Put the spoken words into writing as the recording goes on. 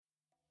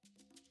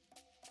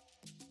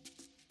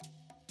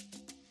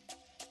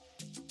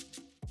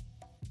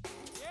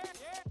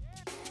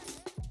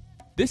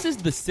This is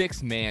the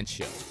Sixth Man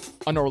Show,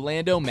 an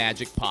Orlando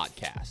Magic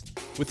podcast,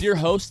 with your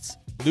hosts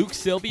Luke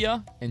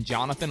Sylvia and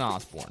Jonathan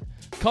Osborne,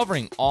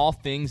 covering all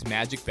things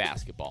Magic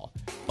basketball.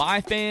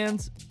 By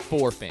fans,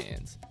 for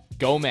fans.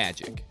 Go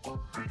Magic.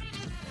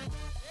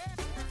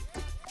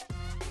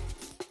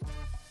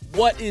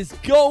 What is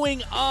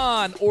going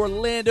on,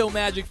 Orlando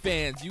Magic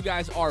fans? You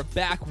guys are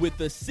back with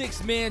the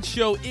Sixth Man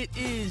Show. It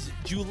is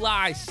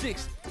July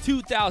 6th,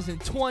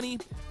 2020.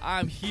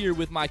 I'm here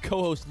with my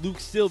co-host Luke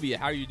Sylvia.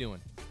 How are you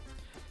doing?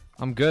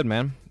 I'm good,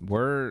 man.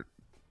 We're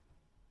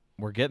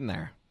getting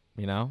there.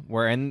 You know,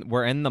 we're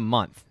in the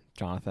month,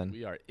 Jonathan.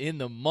 We are in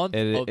the month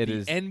of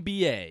the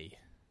NBA.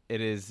 It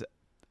is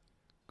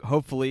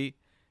hopefully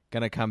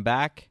gonna come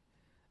back.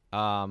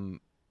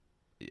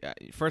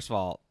 First of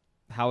all,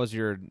 how was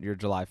your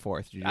July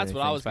 4th? That's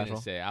what I was going to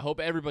say. I hope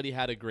everybody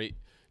had a great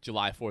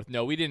July 4th.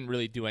 No, we didn't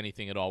really do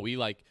anything at all. We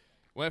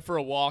went for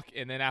a walk,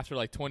 and then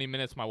after 20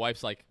 minutes, my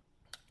wife's like,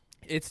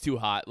 "It's too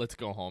hot. Let's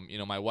go home." You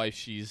know, my wife,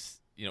 she's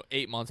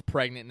 8 months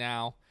pregnant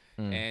now,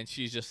 and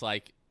she's just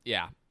like,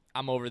 "Yeah,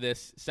 I'm over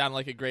this." Sounded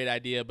like a great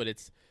idea, but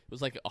it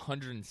was like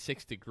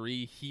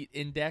 106-degree heat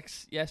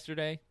index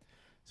yesterday.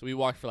 So we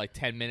walked for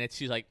 10 minutes.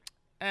 She's like,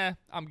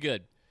 I'm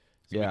good.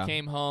 So we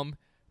came home,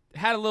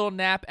 had a little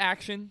nap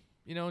action.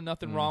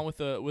 Nothing wrong with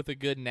a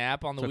good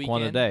nap on the weekend.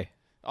 One a day.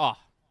 Oh,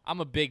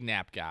 I'm a big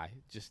nap guy.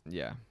 Just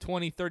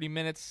 20, 30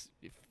 minutes,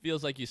 it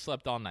feels like you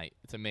slept all night.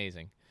 It's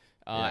amazing.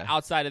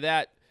 Outside of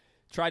that,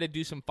 try to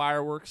do some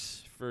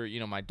fireworks for,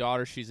 my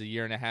daughter. She's a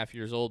year and a half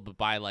years old, but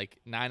by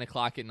 9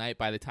 o'clock at night,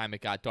 by the time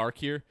it got dark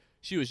here,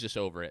 she was just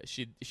over it.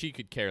 She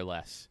could care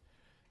less.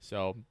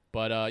 So,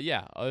 but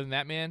other than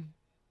that, man,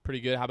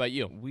 pretty good. How about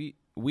you?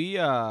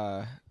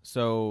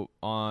 So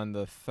on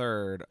the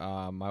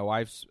 3rd, my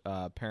wife's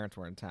parents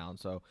were in town,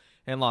 so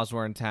in-laws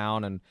were in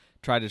town, and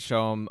tried to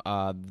show them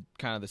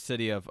kind of the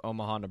city of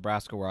Omaha,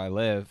 Nebraska, where I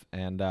live,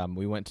 and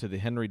we went to the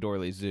Henry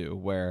Doorly Zoo,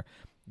 where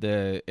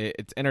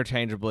it's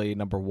interchangeably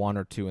number 1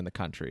 or 2 in the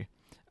country.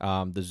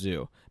 The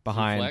zoo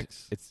behind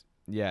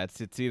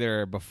it's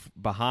either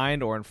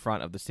behind or in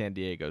front of the San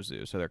Diego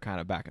Zoo, so they're kind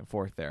of back and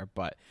forth there.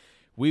 But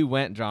we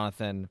went,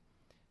 Jonathan.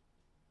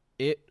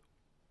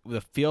 The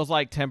feels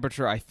like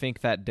temperature, I think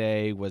that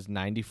day was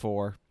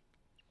 94.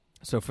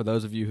 So for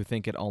those of you who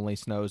think it only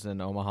snows in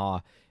Omaha,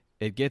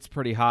 it gets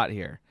pretty hot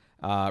here.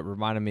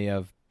 Reminded me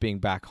of being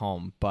back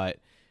home. But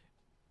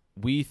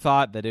we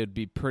thought that it would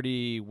be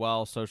pretty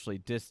well socially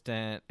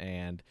distant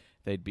and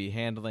they'd be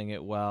handling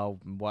it well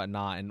and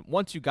whatnot. And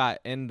once you got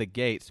in the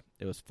gates,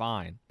 it was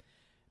fine.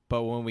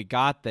 But when we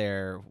got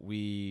there,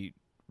 we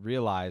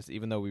realized,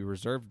 even though we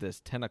reserved this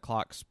 10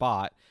 o'clock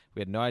spot, we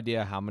had no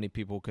idea how many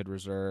people could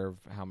reserve,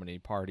 how many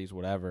parties,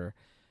 whatever.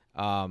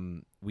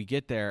 We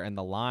get there, and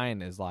the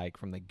line is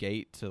from the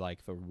gate to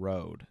the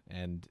road,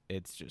 and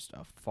it's just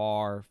a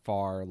far,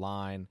 far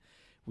line.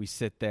 We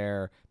sit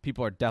there.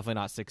 People are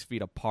definitely not 6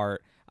 feet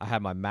apart. I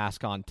had my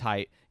mask on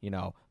tight,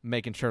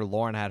 making sure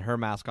Lauren had her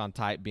mask on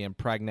tight, being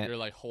pregnant.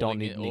 You're holding don't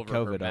need any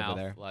COVID over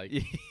there.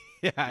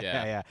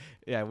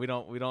 Yeah. We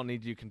don't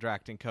need you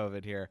contracting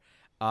COVID here.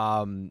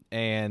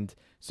 And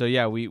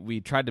so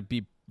we tried to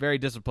be very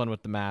disciplined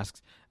with the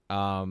masks,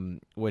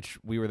 which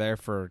we were there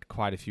for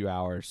quite a few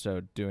hours.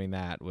 So doing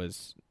that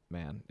was,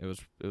 man, it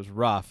was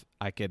rough.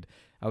 I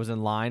was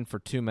in line for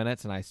 2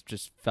 minutes and I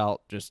just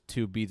felt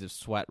 2 beads of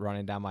sweat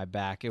running down my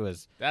back.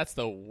 That's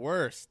the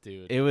worst,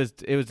 dude. It was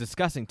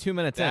disgusting. 2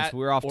 minutes in, so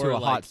we were off to a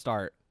hot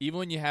start. Even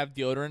when you have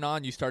deodorant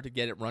on, you start to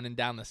get it running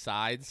down the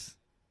sides.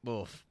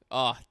 Oof.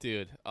 Oh,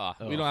 dude.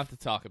 We don't have to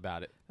talk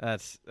about it.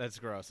 That's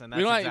gross. And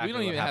we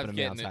don't even have to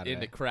get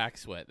into crack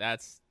sweat.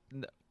 That's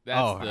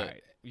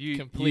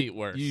complete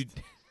worst.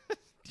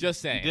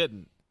 Just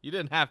saying. You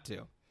didn't have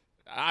to.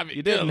 I mean,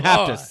 you didn't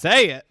have to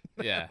say it.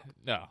 Yeah,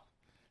 no.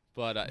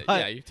 But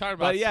you're talking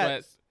about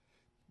sweat.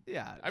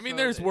 Yeah. I mean,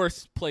 there's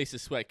worse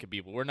places sweat could be,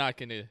 but we're not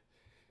going to.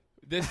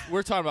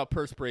 We're talking about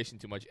perspiration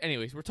too much.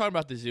 Anyways, we're talking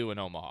about the zoo in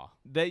Omaha.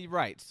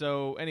 Right.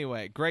 So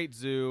anyway, great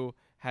zoo.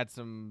 Had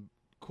some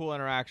cool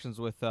interactions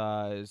with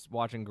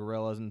watching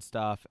gorillas and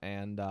stuff,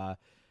 and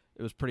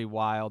it was pretty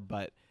wild.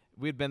 But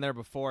we'd been there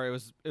before. It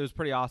was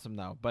pretty awesome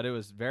though. But it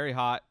was very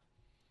hot.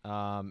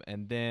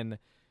 And then,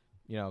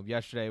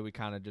 yesterday we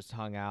kind of just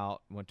hung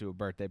out, went to a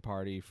birthday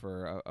party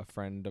for a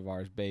friend of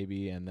ours'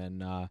 baby, and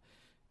then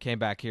came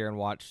back here and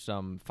watched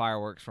some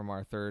fireworks from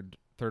our third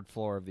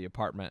floor of the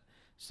apartment.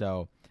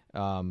 So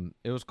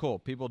it was cool.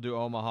 People in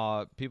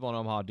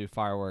Omaha do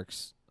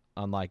fireworks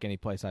unlike any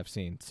place I've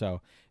seen.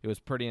 So it was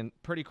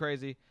pretty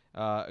crazy.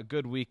 A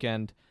good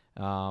weekend.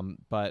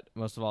 But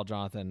most of all,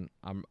 Jonathan,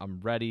 I'm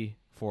ready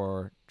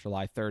for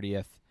July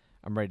 30th.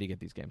 I'm ready to get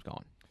these games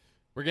going.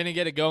 We're going to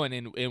get it going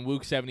in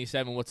Wook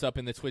 77. What's up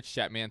in the Twitch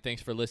chat, man?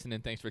 Thanks for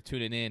listening. Thanks for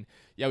tuning in.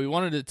 Yeah, we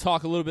wanted to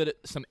talk a little bit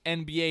some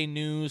NBA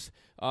news.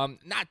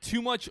 Not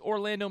too much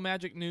Orlando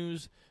Magic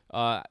news.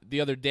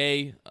 The other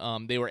day,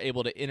 they were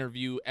able to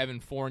interview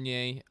Evan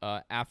Fournier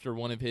after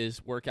one of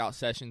his workout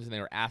sessions, and they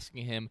were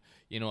asking him,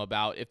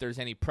 about if there's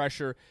any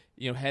pressure,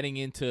 heading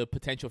into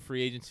potential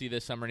free agency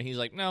this summer. And he's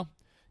like, no,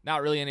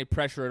 not really any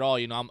pressure at all.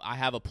 I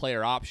have a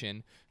player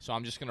option, so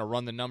I'm just going to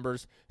run the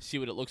numbers, see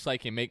what it looks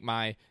like, and make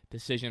my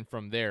decision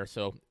from there.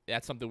 So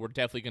that's something we're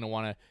definitely going to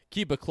want to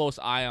keep a close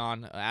eye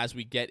on as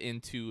we get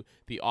into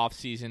the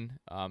offseason,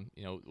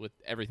 with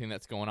everything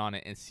that's going on,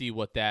 and see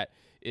what that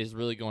is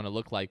really going to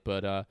look like.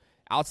 But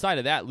outside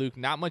of that, Luke,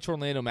 not much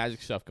Orlando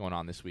Magic stuff going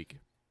on this week.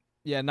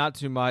 Yeah, not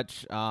too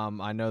much.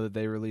 I know that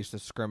they released a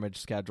scrimmage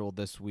schedule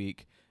this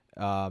week.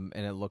 And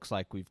it looks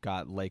like we've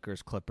got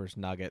Lakers, Clippers,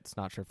 Nuggets.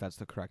 Not sure if that's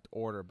the correct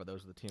order, but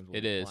those are the teams we'll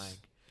be playing.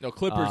 No,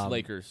 Clippers,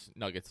 Lakers,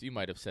 Nuggets. You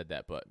might have said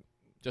that, but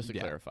just to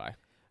clarify.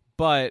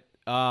 But,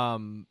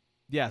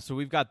 so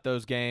we've got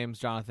those games,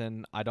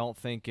 Jonathan. I don't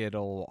think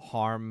it'll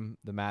harm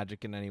the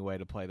Magic in any way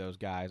to play those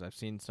guys. I've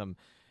seen some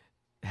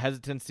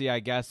hesitancy, I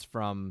guess,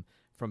 from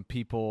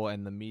people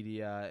and the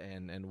media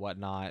and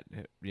whatnot,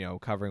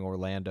 covering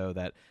Orlando,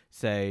 that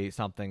say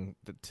something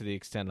to the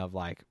extent of,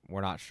 like,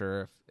 we're not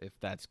sure if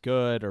that's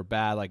good or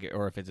bad,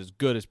 or if it's as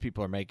good as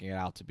people are making it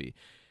out to be.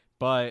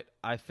 But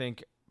I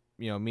think,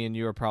 me and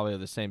you are probably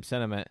of the same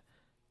sentiment.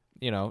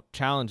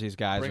 Challenge these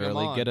guys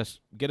early,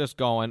 get us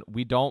going.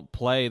 We don't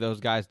play those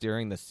guys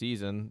during the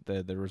season,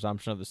 the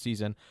resumption of the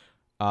season,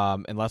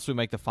 unless we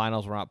make the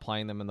finals. We're not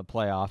playing them in the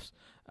playoffs.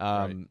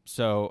 Right.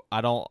 So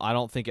I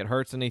don't think it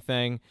hurts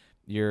anything.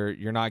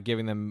 You're not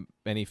giving them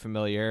any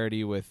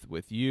familiarity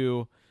with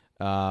you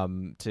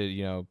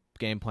to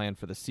game plan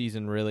for the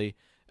season, really,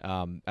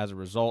 as a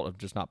result of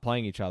just not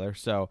playing each other.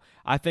 So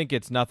I think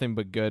it's nothing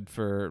but good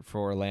for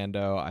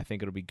Orlando. I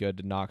think it'll be good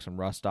to knock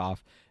some rust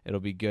off. It'll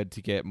be good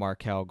to get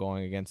Markelle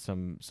going against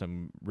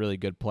some really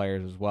good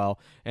players as well,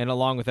 and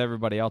along with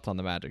everybody else on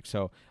the Magic.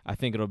 So I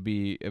think it'll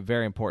be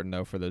very important,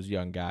 though, for those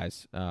young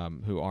guys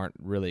who aren't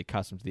really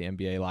accustomed to the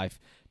NBA life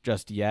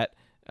just yet.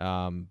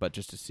 But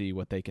just to see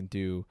what they can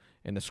do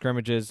in the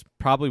scrimmages.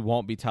 Probably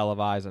won't be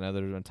televised. I know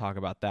they're going to talk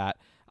about that.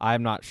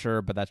 I'm not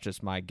sure, but that's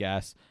just my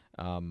guess.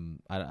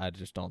 I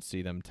just don't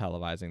see them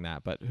televising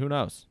that, but who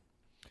knows?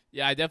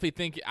 Yeah, I definitely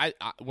think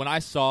when I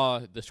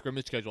saw the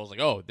scrimmage schedule, I was like,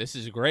 oh, this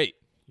is great.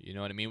 You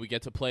know what I mean? We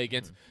get to play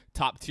against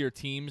top-tier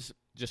teams,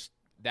 just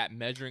that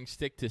measuring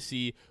stick to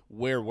see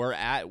where we're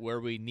at,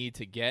 where we need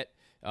to get.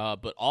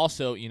 But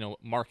also,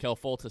 Markelle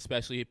Fultz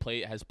especially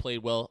has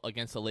played well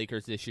against the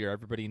Lakers this year.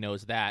 Everybody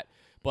knows that.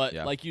 But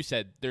like you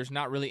said, there's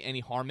not really any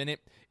harm in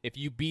it. If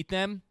you beat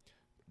them,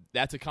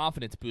 that's a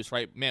confidence boost,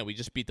 right? Man, we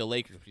just beat the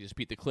Lakers. We just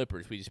beat the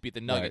Clippers. We just beat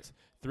the Nuggets.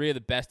 Right. 3 of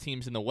the best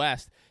teams in the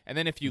West. And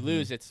then if you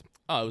lose, it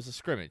was a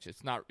scrimmage. It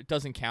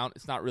doesn't count.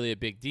 It's not really a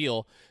big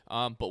deal.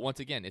 But once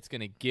again, it's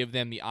going to give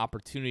them the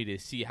opportunity to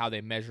see how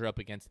they measure up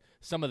against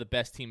some of the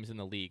best teams in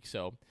the league.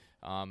 So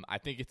I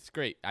think it's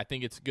great. I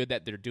think it's good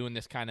that they're doing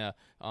this kind of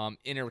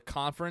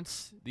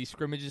inter-conference, these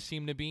scrimmages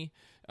seem to be,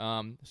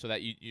 so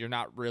that you're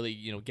not really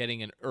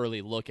getting an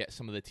early look at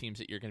some of the teams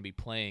that you're going to be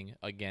playing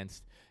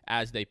against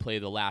as they play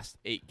the last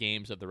 8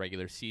 games of the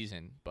regular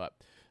season. But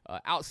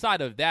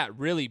outside of that,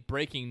 really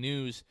breaking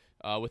news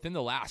within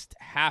the last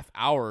half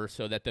hour or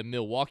so that the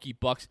Milwaukee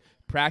Bucks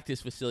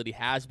practice facility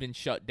has been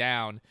shut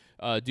down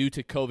due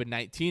to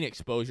COVID-19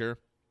 exposure.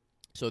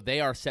 So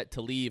they are set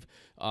to leave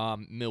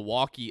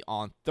Milwaukee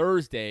on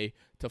Thursday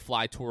to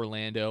fly to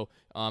Orlando.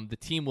 The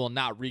team will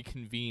not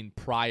reconvene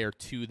prior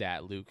to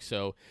that, Luke.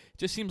 So it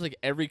just seems like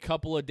every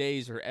couple of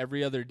days or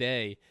every other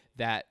day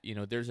that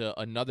there's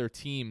another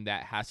team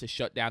that has to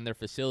shut down their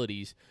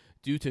facilities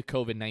due to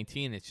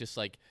COVID-19. It's just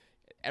like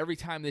every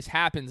time this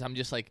happens, I'm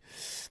just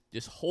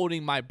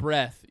holding my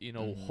breath,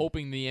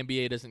 hoping the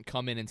NBA doesn't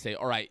come in and say,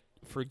 all right,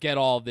 forget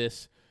all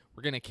this.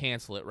 We're going to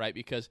cancel it, right?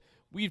 Because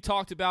we've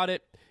talked about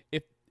it.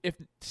 If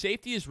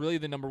safety is really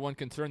the number one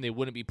concern, they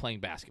wouldn't be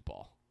playing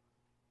basketball.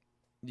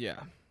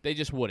 Yeah. They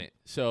just wouldn't.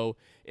 So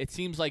it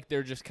seems like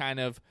they're just kind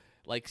of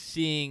like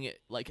seeing,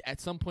 like at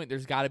some point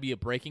there's got to be a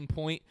breaking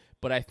point,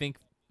 but I think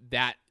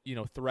that,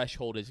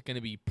 threshold is going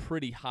to be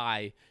pretty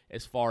high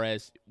as far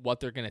as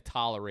what they're going to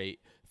tolerate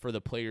for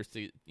the players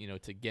to,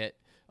 to get,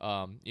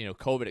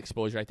 COVID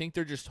exposure. I think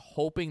they're just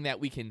hoping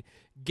that we can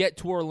get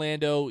to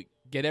Orlando,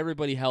 get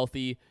everybody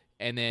healthy,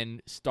 and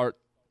then start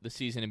the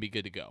season and be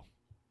good to go.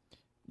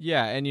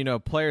 Yeah,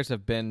 and players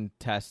have been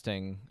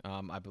testing,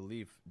 I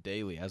believe,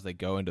 daily as they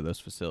go into those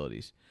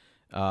facilities.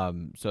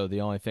 So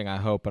the only thing I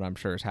hope, and I'm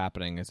sure is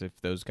happening, is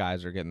if those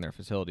guys are getting their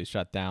facilities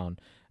shut down,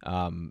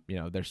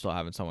 they're still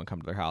having someone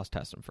come to their house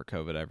test them for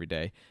COVID every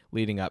day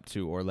leading up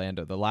to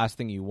Orlando. The last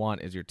thing you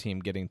want is your team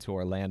getting to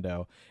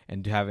Orlando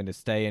and having to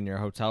stay in your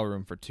hotel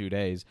room for 2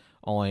 days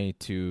only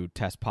to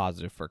test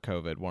positive for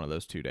COVID one of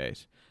those 2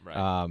 days.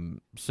 Right.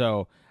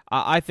 So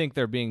I think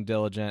they're being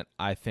diligent.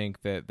 I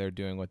think that they're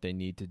doing what they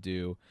need to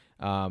do.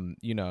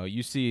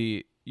 You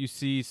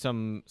see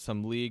some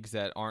leagues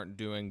that aren't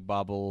doing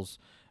bubbles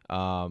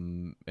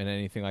and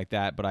anything like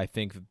that, but I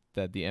think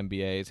that the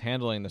NBA is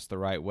handling this the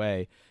right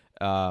way.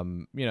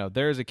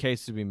 There is a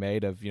case to be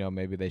made of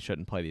maybe they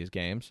shouldn't play these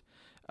games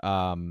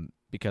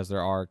because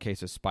there are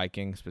cases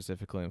spiking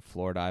specifically in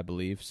Florida, I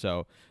believe.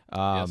 So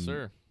yes,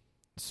 sir.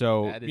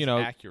 So that is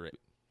accurate.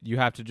 you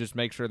have to just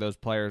make sure those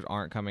players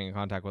aren't coming in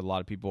contact with a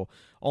lot of people.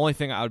 Only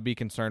thing I would be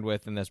concerned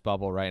with in this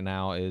bubble right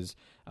now is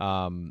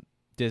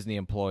Disney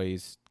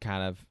employees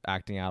kind of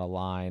acting out of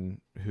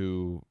line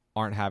who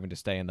aren't having to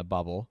stay in the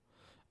bubble,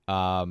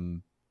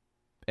 and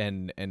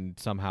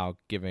somehow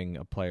giving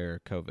a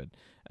player COVID.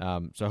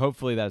 So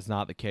hopefully that's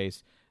not the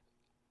case.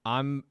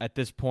 At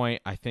this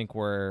point, I think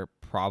we're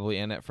probably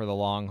in it for the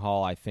long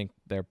haul. I think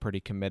they're pretty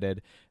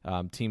committed.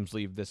 Teams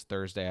leave this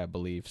Thursday, I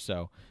believe.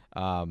 So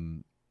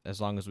as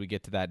long as we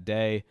get to that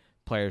day,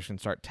 players can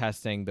start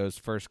testing. Those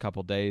first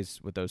couple days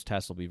with those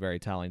tests will be very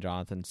telling,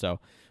 Jonathan. So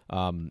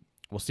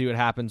we'll see what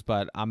happens,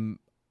 but I'm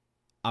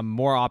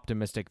more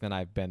optimistic than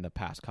I've been the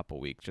past couple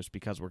weeks just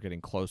because we're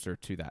getting closer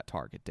to that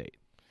target date.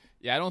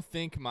 Yeah, I don't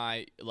think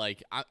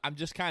I'm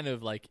just kind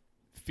of like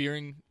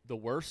fearing the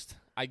worst,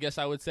 I guess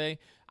I would say.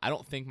 I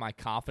don't think my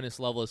confidence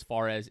level as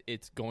far as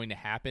it's going to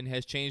happen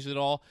has changed at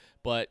all,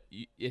 but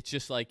it's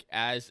just like,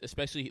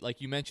 especially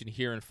like you mentioned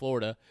here in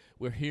Florida,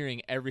 we're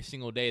hearing every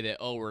single day that,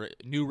 we're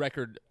new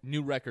record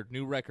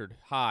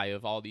high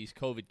of all these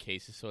COVID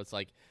cases. So it's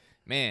like,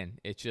 man,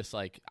 it's just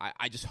like,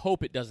 I just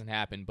hope it doesn't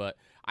happen, but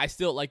I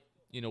still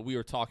we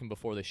were talking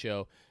before the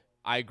show.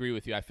 I agree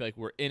with you. I feel like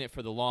we're in it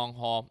for the long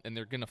haul, and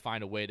they're going to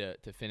find a way to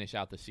finish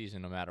out the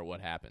season no matter what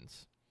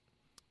happens.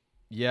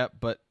 Yep,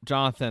 but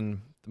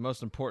Jonathan, the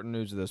most important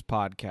news of this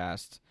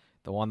podcast,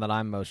 the one that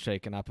I'm most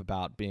shaken up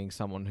about, being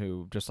someone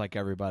who, just like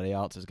everybody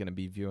else, is going to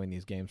be viewing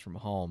these games from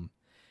home,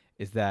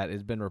 is that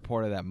it's been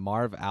reported that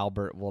Marv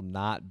Albert will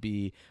not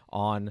be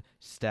on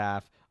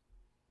staff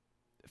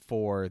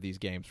for these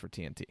games for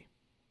TNT.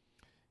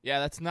 Yeah,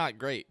 that's not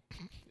great.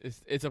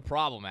 It's a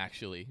problem,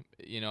 actually.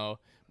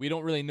 We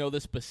don't really know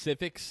the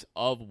specifics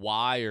of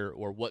why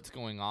or what's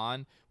going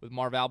on with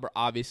Marv Albert.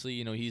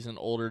 Obviously, he's an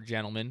older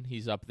gentleman.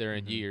 He's up there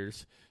in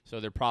years. So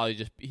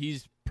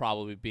he's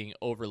probably being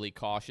overly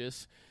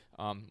cautious,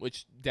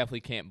 which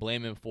definitely can't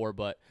blame him for.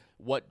 But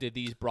what did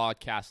these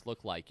broadcasts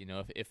look like?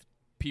 If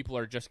people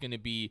are just going to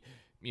be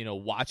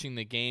watching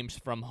the games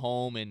from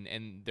home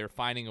and they're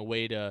finding a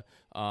way to,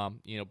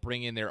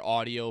 bring in their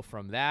audio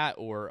from that,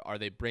 or are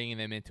they bringing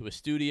them into a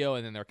studio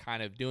and then they're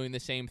kind of doing the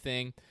same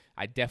thing?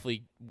 I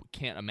definitely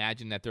can't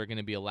imagine that they're going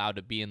to be allowed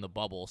to be in the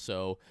bubble.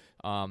 So,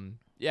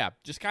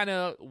 just kind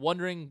of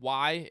wondering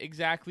why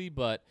exactly,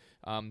 but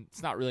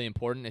it's not really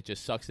important. It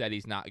just sucks that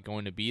he's not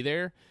going to be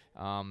there.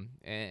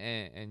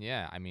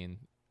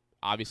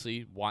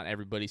 Obviously want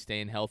everybody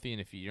staying healthy,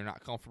 and if you're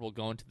not comfortable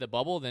going to the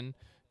bubble, then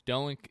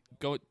don't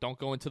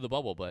go into the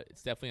bubble, but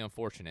it's definitely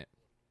unfortunate.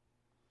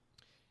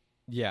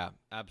 Yeah,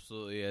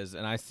 absolutely is.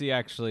 And I see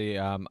actually,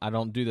 I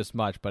don't do this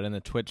much, but in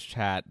the Twitch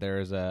chat, there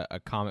is a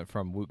comment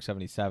from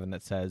Wook77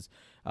 that says,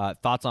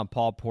 thoughts on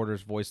Paul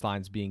Porter's voice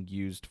lines being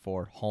used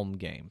for home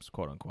games,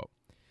 quote unquote.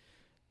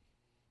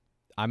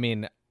 I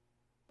mean,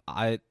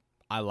 I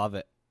love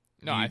it.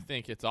 No, I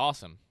think it's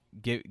awesome.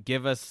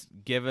 Give us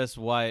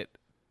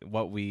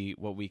what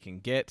we can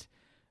get.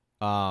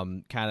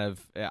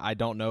 I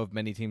don't know if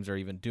many teams are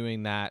even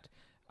doing that.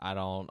 I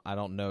don't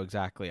know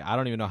exactly. I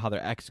don't even know how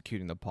they're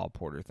executing the Paul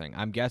Porter thing.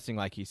 I'm guessing,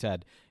 like he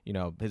said,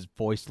 his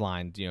voice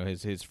lines,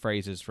 his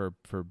phrases for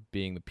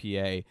being the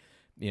PA,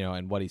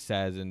 and what he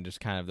says, and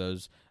just kind of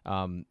those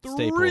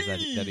staples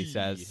that he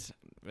says.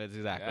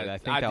 Exactly. I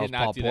think that was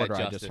Paul Porter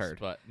I just heard.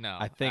 But no,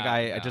 I think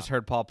I just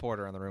heard Paul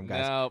Porter in the room,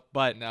 guys. No,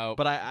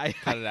 but I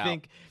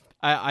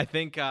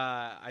think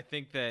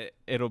that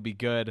it'll be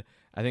good.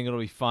 I think it'll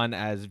be fun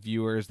as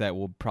viewers that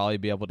will probably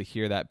be able to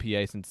hear that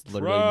PA since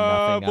literally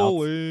nothing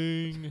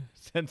else.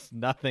 Since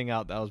nothing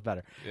else, that was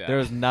better. Yeah. There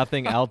was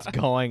nothing else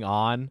going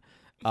on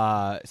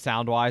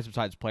sound wise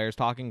besides players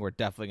talking. We're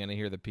definitely going to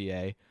hear the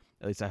PA.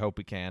 At least I hope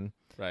we can.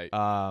 Right.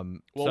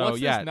 What's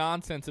this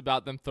nonsense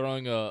about them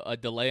throwing a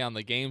delay on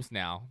the games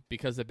now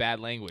because of bad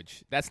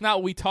language? That's not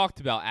what we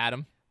talked about,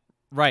 Adam.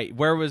 Right.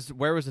 Where was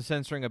the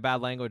censoring of bad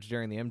language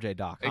during the MJ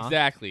doc? Huh?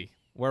 Exactly.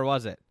 Where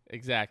was it?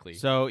 Exactly.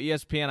 So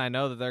ESPN, I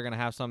know that they're going to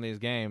have some of these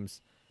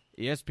games.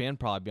 ESPN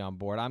probably be on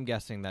board. I'm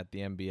guessing that the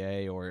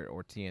NBA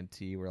or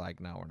TNT were like,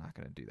 no, we're not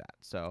going to do that.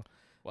 So,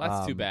 well,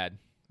 that's too bad.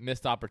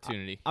 Missed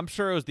opportunity. I'm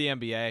sure it was the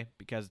NBA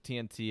because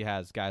TNT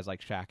has guys like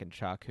Shaq and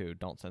Chuck who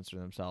don't censor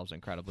themselves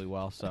incredibly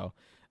well. So,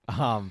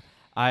 by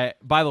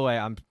the way,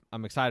 I'm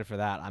excited for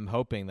that. I'm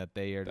hoping that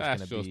they are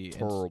just going to be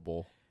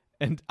terrible,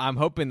 and I'm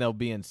hoping they'll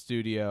be in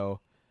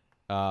studio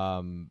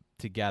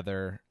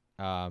together.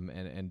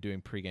 And doing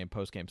pregame,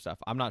 postgame stuff.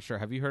 I'm not sure.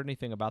 Have you heard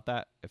anything about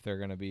that? If they're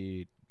going to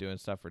be doing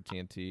stuff for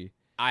TNT?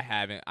 I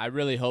haven't. I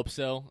really hope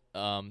so.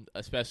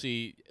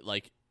 Especially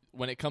like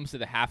when it comes to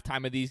the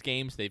halftime of these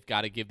games, they've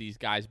got to give these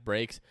guys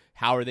breaks.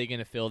 How are they going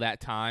to fill that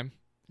time?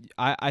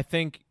 I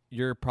think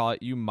you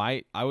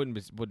might. I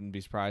wouldn't be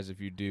surprised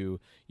if you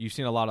do. You've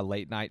seen a lot of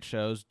late night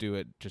shows do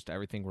it just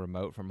everything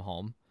remote from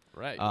home.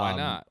 Right. Why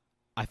not?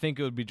 I think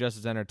it would be just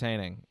as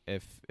entertaining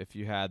if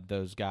you had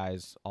those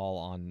guys all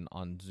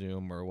on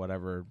Zoom or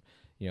whatever,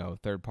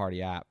 third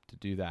party app to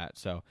do that.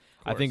 So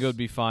I think it would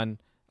be fun.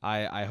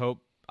 I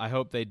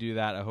hope they do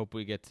that. I hope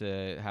we get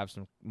to have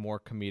some more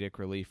comedic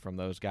relief from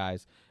those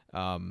guys.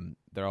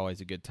 they're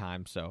always a good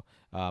time. So,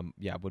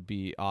 it would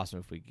be awesome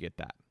if we could get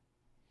that.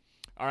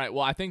 All right,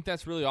 well, I think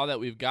that's really all that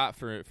we've got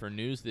for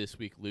news this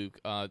week, Luke.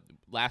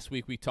 Last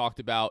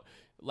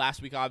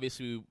week,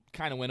 obviously, we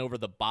kind of went over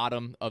the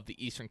bottom of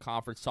the Eastern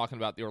Conference, talking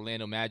about the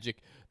Orlando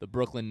Magic, the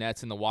Brooklyn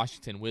Nets, and the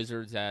Washington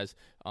Wizards, as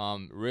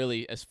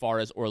really, as far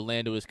as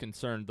Orlando is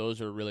concerned,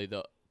 those are really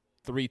the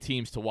three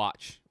teams to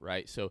watch,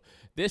 right? So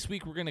this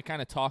week, we're going to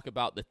kind of talk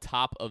about the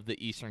top of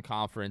the Eastern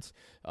Conference.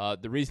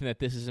 The reason that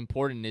this is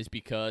important is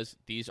because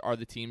these are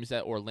the teams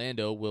that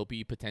Orlando will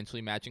be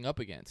potentially matching up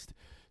against.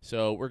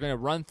 So we're going to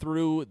run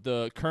through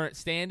the current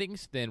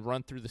standings, then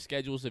run through the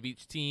schedules of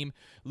each team.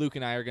 Luke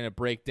and I are going to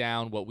break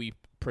down what we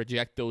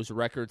project those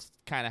records,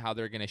 kind of how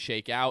they're going to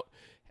shake out,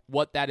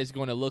 what that is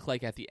going to look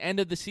like at the end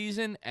of the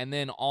season, and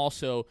then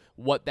also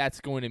what that's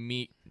going to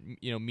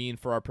mean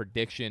for our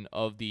prediction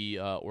of the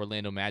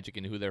Orlando Magic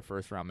and who their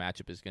first-round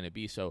matchup is going to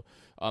be. So,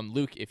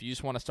 Luke, if you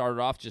just want to start it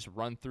off, just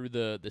run through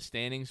the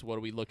standings. What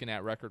are we looking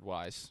at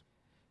record-wise?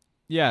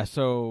 Yeah,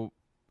 so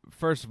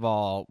first of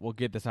all, we'll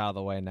get this out of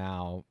the way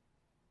now.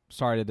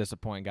 Sorry to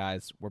disappoint,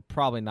 guys. We're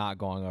probably not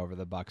going over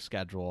the Bucks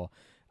schedule.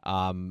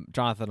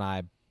 Jonathan and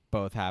I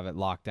both have it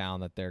locked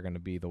down that they're going to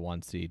be the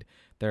 1 seed.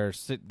 They're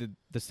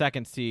the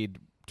 2nd seed,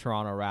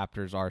 Toronto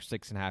Raptors, are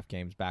 6.5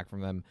 games back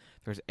from them.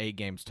 There's 8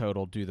 games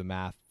total. Do the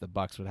math. The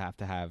Bucks would have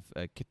to have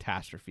a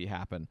catastrophe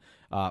happen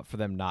for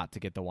them not to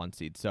get the 1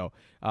 seed. So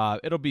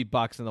it'll be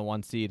Bucks in the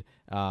 1 seed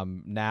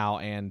now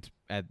and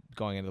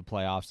going into the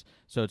playoffs.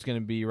 So it's going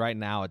to be right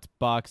now. It's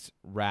Bucks,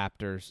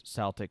 Raptors,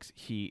 Celtics,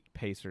 Heat,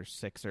 Pacers,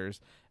 Sixers,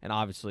 and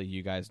obviously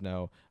you guys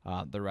know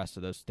the rest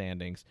of those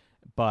standings.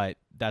 But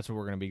that's what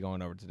we're going to be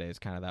going over today, is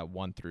kind of that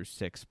 1 through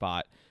 6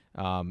 spot.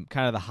 Kind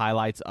of the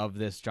highlights of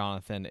this,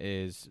 Jonathan,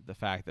 is the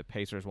fact that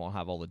Pacers won't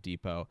have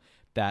Oladipo.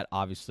 That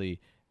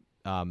obviously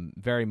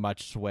very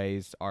much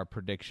sways our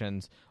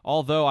predictions.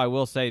 Although I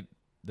will say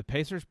the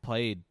Pacers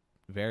played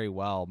very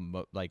well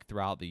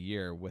throughout the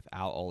year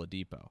without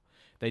Oladipo.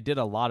 They did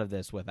a lot of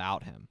this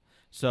without him.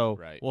 So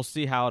We'll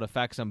see how it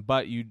affects them.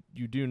 But you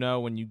do know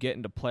when you get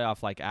into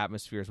playoff-like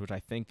atmospheres, which I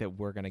think that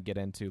we're going to get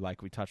into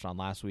like we touched on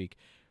last week,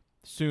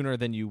 sooner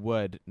than you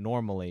would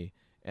normally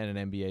in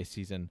an NBA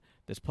season,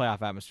 this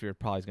playoff atmosphere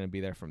probably is going to be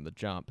there from the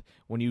jump.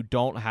 When you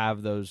don't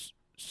have those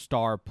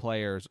star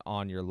players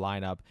on your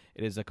lineup,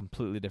 it is a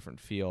completely different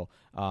feel.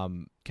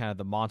 Kind of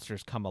the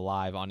monsters come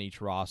alive on each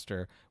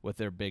roster with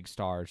their big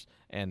stars,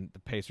 and the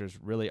Pacers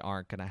really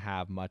aren't going to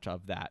have much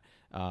of that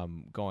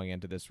going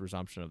into this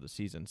resumption of the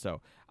season.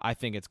 So I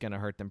think it's going to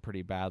hurt them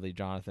pretty badly,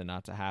 Jonathan,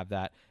 not to have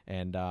that.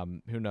 And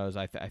who knows?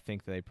 I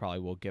think they probably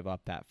will give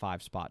up that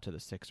 5 spot to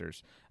the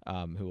Sixers,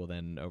 who will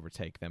then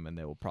overtake them, and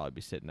they will probably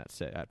be sitting at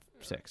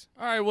 6.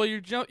 All right. Well, you're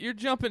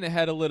jumping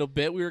ahead a little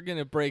bit. We were going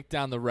to break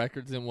down the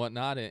records and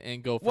whatnot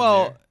and go from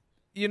there.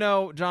 You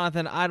know,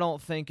 Jonathan, I don't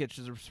think it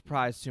should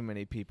surprise too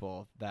many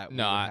people that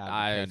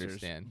I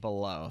understand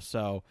below.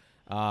 So,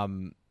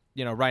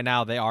 right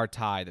now they are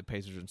tied, the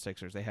Pacers and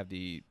Sixers. They have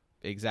the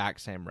exact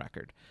same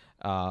record.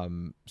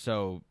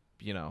 So,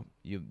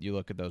 you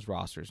look at those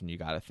rosters and you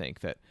got to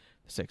think that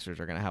the Sixers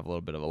are going to have a little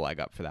bit of a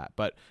leg up for that.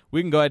 But we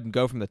can go ahead and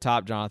go from the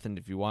top, Jonathan,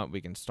 if you want. We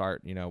can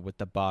start, with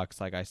the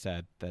Bucks. Like I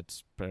said,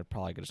 that's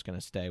probably just going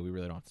to stay. We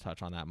really don't have to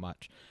touch on that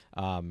much.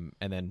 And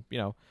then,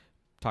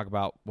 talk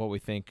about what we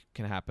think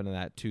can happen in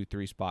that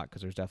 2-3 spot,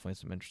 because there's definitely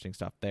some interesting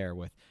stuff there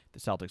with the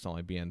Celtics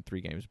only being 3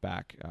 games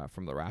back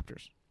from the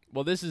Raptors.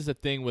 Well, this is the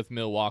thing with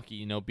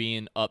Milwaukee,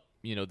 being up,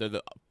 they're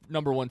the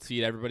number 1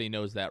 seed. Everybody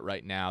knows that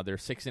right now. They're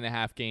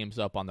 6.5 games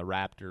up on the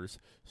Raptors.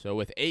 So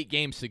with 8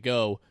 games to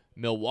go,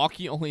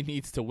 Milwaukee only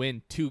needs to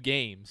win 2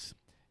 games,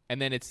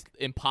 and then it's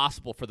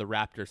impossible for the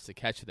Raptors to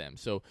catch them.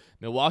 So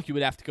Milwaukee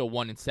would have to go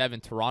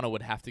 1-7. Toronto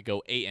would have to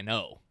go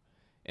 8-0.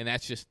 And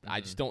that's just,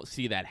 I just don't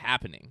see that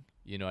happening.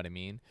 You know what I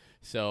mean?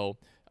 So,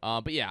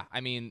 but yeah, I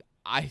mean,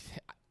 I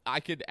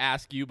could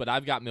ask you, but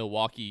I've got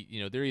Milwaukee.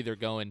 They're either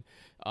going,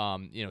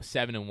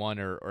 7-1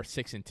 or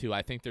 6-2.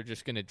 I think they're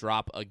just going to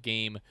drop a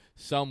game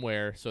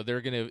somewhere. So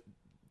they're going to.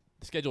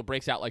 The schedule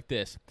breaks out like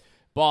this: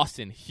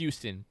 Boston,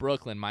 Houston,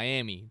 Brooklyn,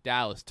 Miami,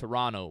 Dallas,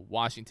 Toronto,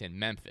 Washington,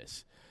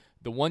 Memphis.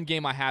 The one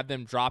game I have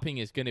them dropping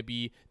is going to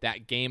be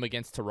that game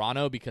against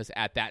Toronto, because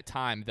at that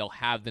time they'll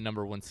have the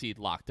number 1 seed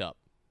locked up.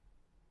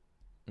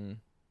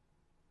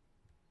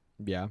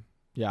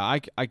 Yeah,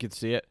 I could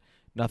see it.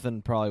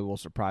 Nothing probably will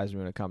surprise me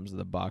when it comes to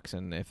the Bucks,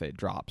 and if they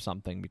drop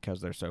something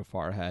because they're so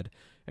far ahead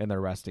and they're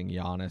resting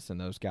Giannis and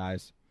those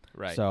guys.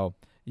 Right. So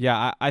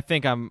yeah, I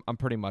think I'm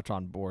pretty much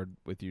on board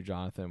with you,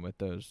 Jonathan, with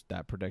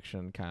that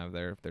prediction, kind of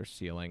their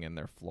ceiling and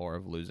their floor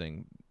of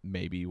losing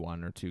maybe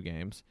 1 or 2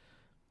 games.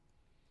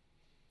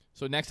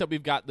 So next up,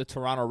 we've got the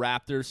Toronto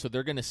Raptors. So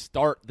they're going to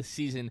start the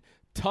season.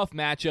 Tough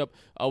matchup.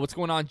 What's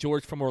going on,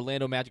 George, from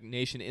Orlando Magic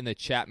Nation in the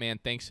chat, man?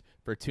 Thanks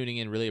for tuning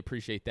in. Really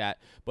appreciate that.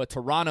 But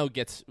Toronto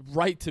gets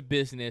right to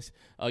business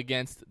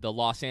against the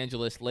Los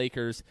Angeles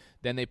Lakers.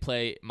 Then they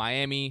play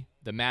Miami,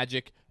 the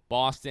Magic,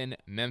 Boston,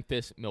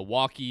 Memphis,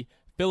 Milwaukee,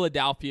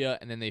 Philadelphia,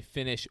 and then they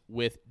finish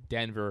with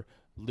Denver.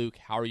 Luke,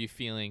 how are you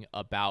feeling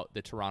about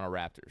the Toronto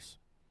Raptors?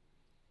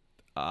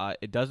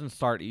 it doesn't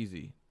start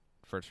easy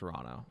for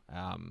Toronto.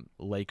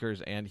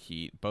 Lakers and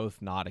Heat,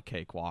 both not a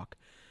cakewalk.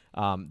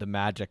 The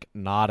Magic,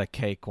 not a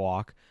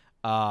cakewalk.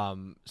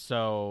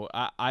 So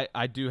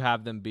I do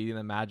have them beating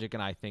the Magic,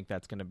 and I think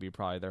that's going to be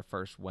probably their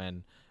first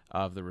win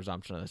of the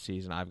resumption of the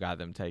season. I've got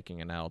them taking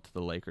an L to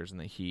the Lakers and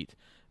the Heat,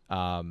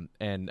 and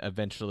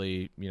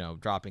eventually,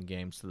 dropping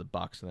games to the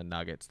Bucks and the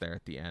Nuggets there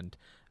at the end.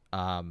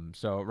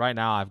 So right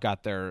now I've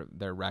got their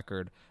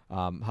record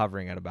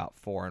hovering at about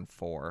 4-4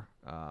 for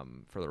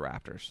the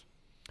Raptors.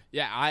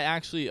 Yeah, I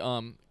actually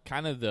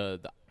kind of the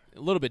a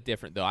little bit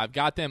different though. I've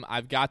got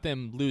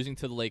them losing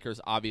to the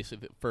Lakers, obviously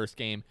the first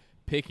game,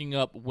 picking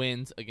up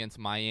wins against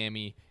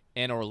Miami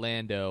and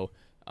Orlando.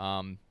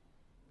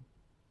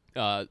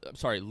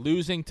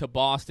 Losing to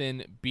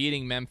Boston,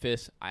 beating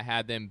Memphis. I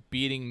had them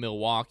beating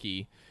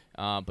Milwaukee,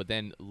 but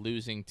then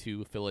losing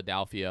to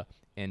Philadelphia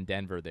and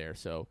Denver there.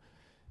 So,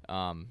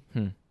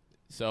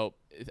 So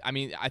I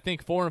mean, I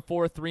think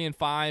 4-4,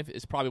 3-5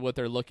 is probably what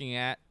they're looking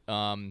at.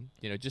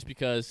 Just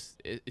because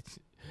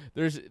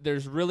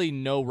there's really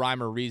no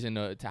rhyme or reason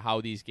to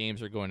how these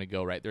games are going to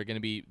go. Right, they're going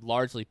to be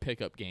largely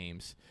pickup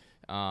games.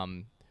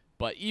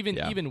 But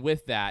even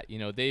with that,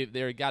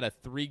 they got a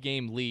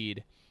 3-game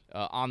lead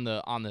on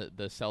the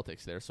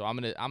Celtics there. So I'm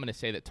gonna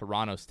say that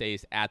Toronto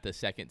stays at the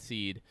second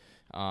seed,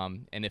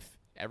 and if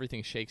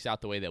everything shakes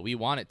out the way that we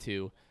want it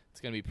to,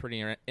 it's gonna be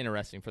pretty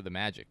interesting for the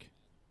Magic.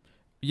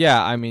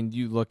 Yeah, I mean,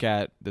 you look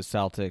at the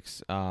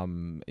Celtics.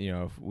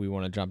 If we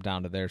want to jump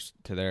down to their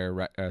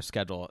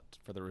schedule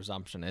for the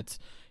resumption, it's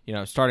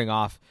starting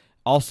off.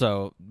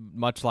 Also,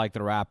 much like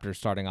the Raptors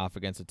starting off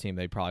against a team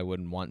they probably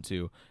wouldn't want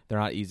to, they're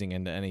not easing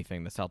into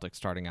anything. The Celtics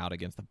starting out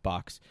against the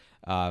Bucks,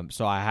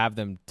 so I have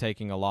them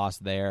taking a loss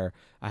there.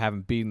 I have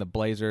them beating the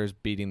Blazers,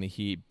 beating the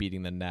Heat,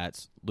 beating the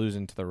Nets,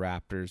 losing to the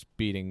Raptors,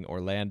 beating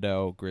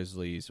Orlando,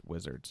 Grizzlies,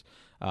 Wizards.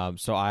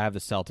 So I have the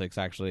Celtics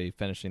actually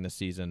finishing the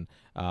season.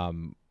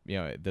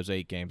 Those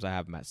 8 games, I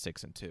have them at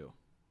 6-2.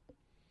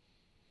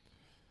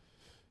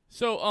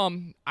 So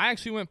I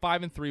actually went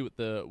 5-3 with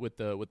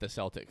the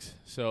Celtics.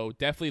 So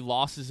definitely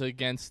loss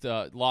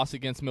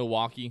against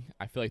Milwaukee.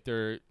 I feel like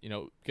they're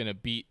gonna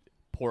beat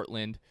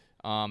Portland.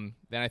 Then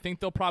I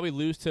think they'll probably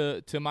lose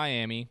to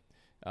Miami.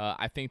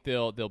 I think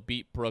they'll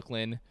beat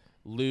Brooklyn,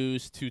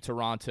 lose to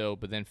Toronto,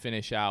 but then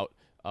finish out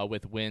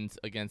with wins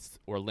against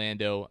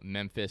Orlando,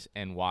 Memphis,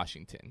 and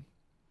Washington.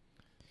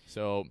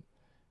 So,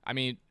 I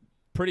mean,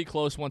 pretty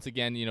close once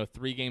again.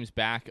 3 games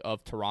back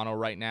of Toronto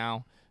right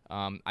now.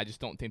 I just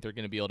don't think they're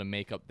going to be able to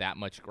make up that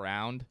much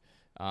ground.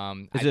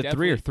 Is it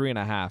 3 or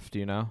 3.5? Do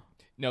you know?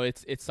 No,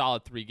 it's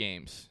solid 3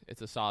 games.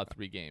 It's a solid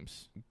 3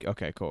 games.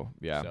 Okay, cool.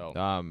 Yeah. So.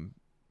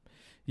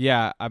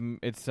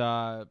 It's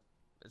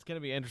going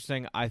to be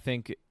interesting. I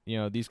think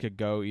these could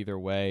go either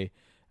way.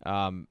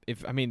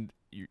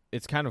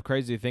 It's kind of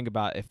crazy to think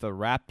about if the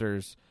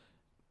Raptors,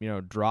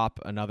 drop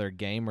another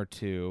game or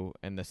 2,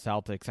 and the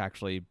Celtics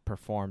actually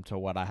perform to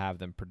what I have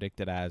them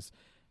predicted as.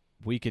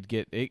 We could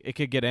get it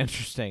could get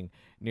interesting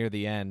near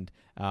the end.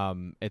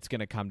 It's going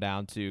to come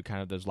down to kind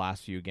of those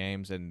last few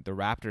games, and the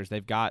Raptors,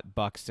 they've got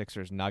Bucks,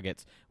 Sixers,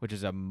 Nuggets, which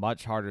is a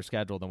much harder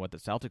schedule than what the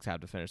Celtics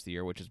have to finish the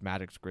year, which is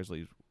Magic,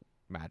 Grizzlies,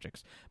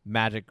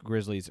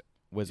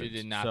 Wizards. You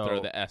did not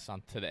throw the S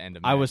on to the end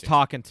of Magic. I was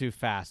talking too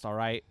fast. All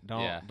right,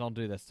 don't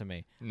do this to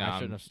me. No, I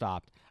shouldn't have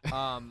stopped.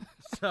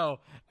 But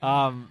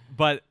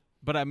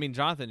I mean,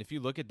 Jonathan, if you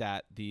look at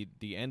that, the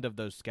end of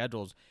those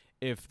schedules,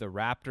 if the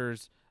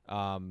Raptors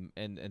and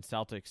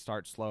Celtics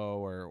start slow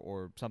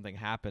or something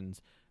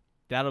happens,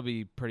 that'll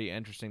be pretty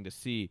interesting to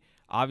see.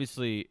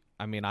 Obviously,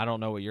 I mean, I don't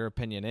know what your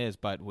opinion is,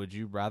 but would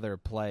you rather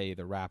play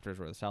the Raptors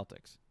or the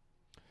Celtics?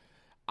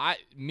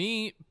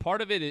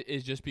 Part of it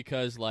is just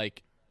because, and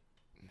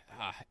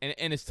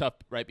it's tough,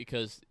 right?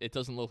 Because it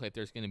doesn't look like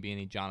there's going to be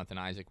any Jonathan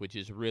Isaac, which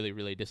is really,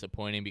 really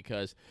disappointing.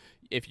 Because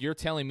if you're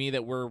telling me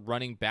that we're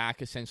running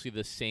back essentially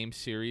the same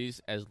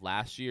series as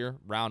last year,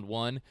 round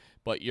 1,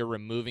 but you're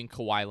removing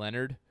Kawhi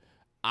Leonard,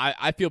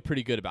 I feel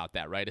pretty good about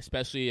that, right?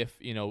 Especially if,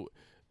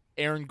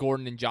 Aaron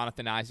Gordon and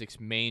Jonathan Isaac's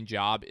main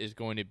job is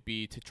going to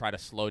be to try to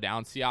slow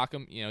down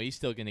Siakam. He's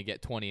still going to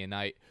get 20 a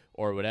night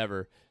or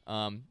whatever.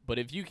 But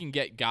if you can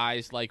get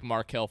guys like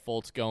Markelle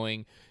Fultz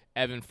going,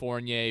 Evan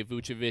Fournier,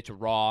 Vucevic,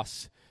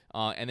 Ross,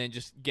 and then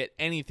just get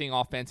anything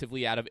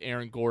offensively out of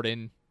Aaron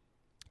Gordon,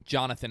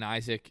 Jonathan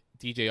Isaac,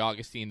 DJ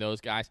Augustine, those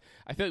guys,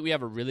 I feel like we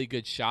have a really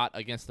good shot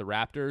against the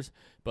Raptors.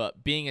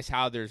 But being as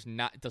how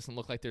it doesn't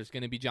look like there's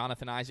going to be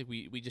Jonathan Isaac,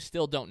 we just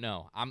still don't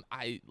know.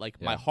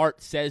 My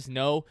heart says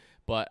no,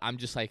 but I'm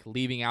just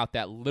leaving out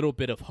that little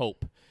bit of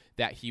hope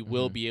that he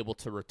will be able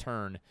to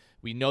return.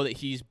 We know that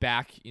he's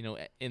back,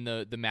 in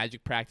the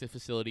Magic practice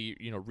facility,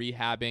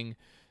 rehabbing.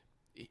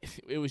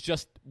 It was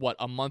just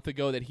a month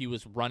ago that he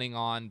was running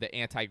on the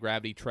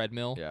anti-gravity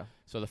treadmill. Yeah.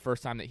 So the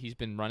first time that he's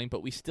been running,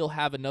 but we still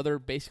have another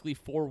basically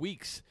 4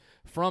 weeks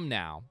from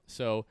now.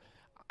 So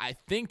I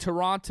think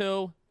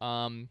Toronto,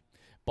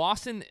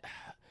 Boston,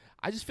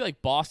 I just feel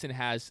like Boston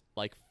has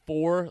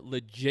 4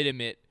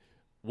 legitimate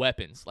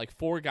weapons,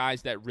 4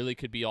 guys that really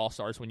could be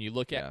all-stars. When you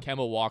look at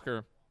Kemba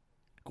Walker,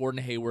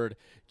 Gordon Hayward,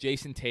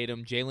 Jason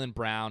Tatum, Jaylen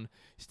Brown.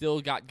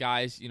 Still got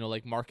guys,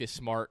 like Marcus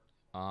Smart,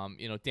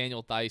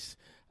 Daniel Theis.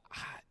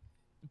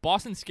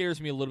 Boston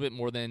scares me a little bit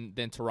more than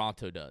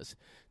Toronto does.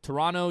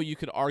 Toronto, you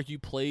could argue,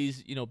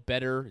 plays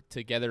better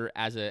together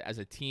as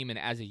a team and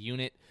as a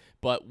unit.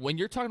 But when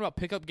you're talking about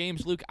pickup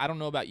games, Luke, I don't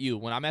know about you.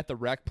 When I'm at the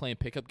Rec playing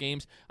pickup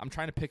games, I'm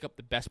trying to pick up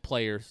the best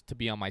players to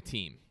be on my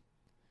team.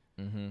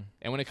 Mm-hmm.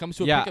 And when it comes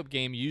to a pickup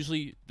game,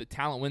 usually the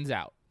talent wins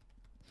out.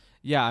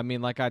 Yeah, I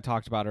mean, like I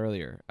talked about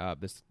earlier,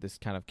 this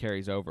kind of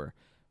carries over.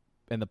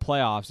 In the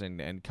playoffs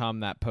and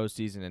come that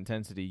postseason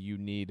intensity, you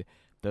need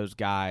those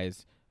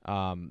guys,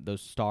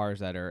 those stars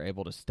that are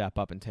able to step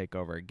up and take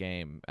over a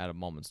game at a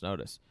moment's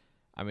notice.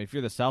 I mean, if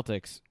you're the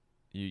Celtics,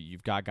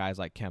 you've got guys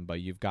like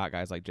Kemba, you've got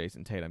guys like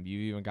Jason Tatum, you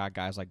even got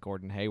guys like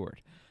Gordon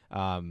Hayward,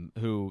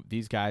 who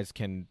these guys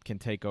can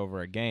take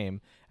over a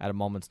game at a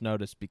moment's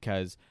notice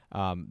because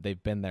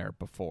they've been there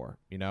before,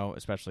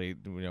 especially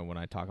when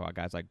I talk about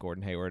guys like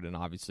Gordon Hayward and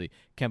obviously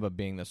Kemba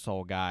being the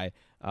sole guy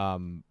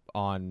on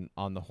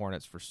the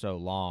Hornets for so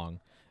long.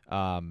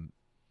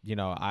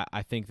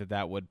 I think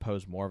that would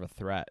pose more of a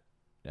threat.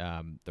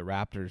 The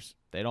Raptors,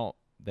 they don't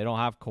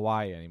have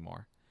Kawhi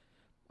anymore.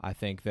 I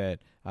think that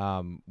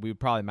we would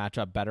probably match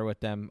up better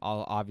with them.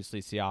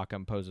 Obviously,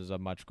 Siakam poses a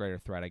much greater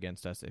threat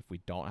against us if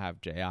we don't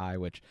have J.I.,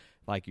 which,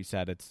 like you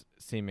said, it's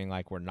seeming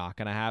like we're not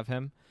going to have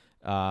him.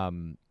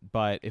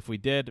 But if we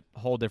did,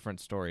 whole different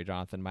story,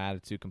 Jonathan. My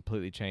attitude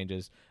completely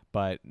changes.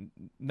 But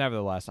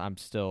nevertheless, I'm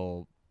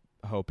still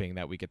hoping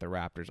that we get the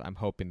Raptors. I'm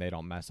hoping they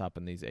don't mess up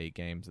in these 8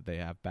 games that they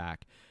have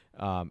back.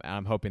 And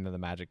I'm hoping that the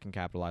Magic can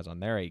capitalize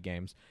on their 8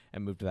 games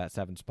and move to that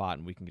 7th spot,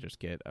 and we can just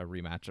get a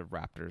rematch of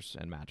Raptors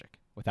and Magic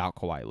without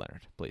Kawhi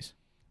Leonard, please.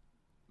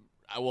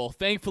 Well,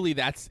 thankfully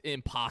that's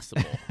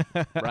impossible,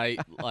 right?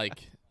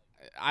 Like,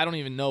 I don't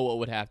even know what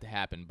would have to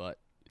happen, but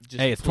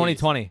just hey, it's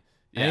 2020.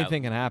 Yeah.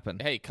 Anything can happen.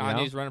 Hey,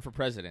 Kanye's running for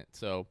president,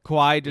 so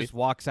Kawhi just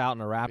walks out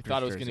in a Raptors. We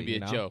thought it was going to be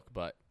a joke,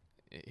 but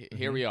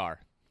here we are.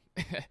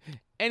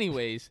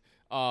 Anyways,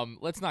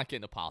 let's not get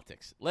into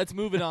politics. Let's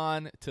move it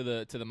on to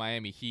the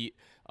Miami Heat.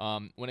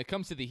 When it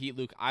comes to the Heat,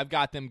 Luke, I've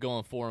got them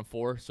going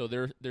 4-4. So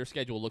their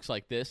schedule looks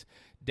like this: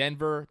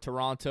 Denver,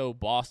 Toronto,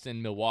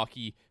 Boston,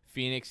 Milwaukee,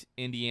 Phoenix,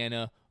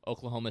 Indiana,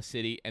 Oklahoma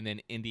City, and then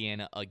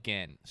Indiana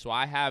again. So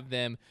I have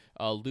them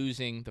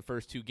losing the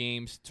first 2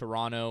 games,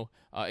 Denver,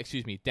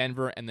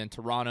 and then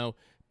Toronto,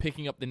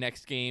 picking up the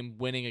next game,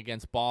 winning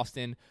against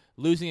Boston,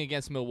 losing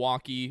against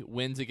Milwaukee,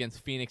 wins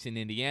against Phoenix and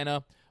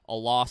Indiana, a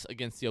loss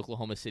against the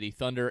Oklahoma City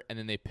Thunder, and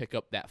then they pick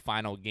up that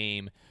final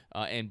game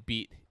and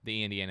beat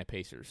the Indiana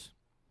Pacers.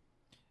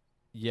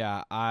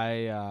 Yeah,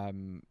 I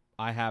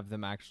have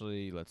them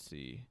actually. Let's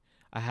see,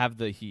 I have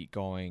the Heat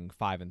going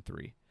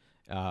 5-3.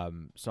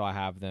 So I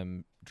have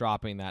them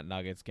dropping that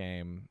Nuggets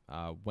game,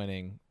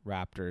 winning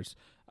Raptors,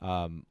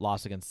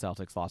 loss against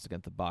Celtics, loss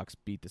against the Bucks,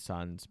 beat the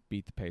Suns,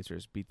 beat the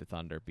Pacers, beat the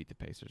Thunder, beat the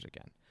Pacers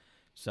again.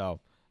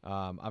 So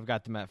I've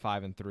got them at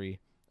 5-3.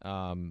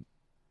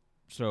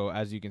 So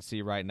as you can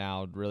see right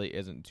now, it really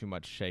isn't too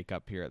much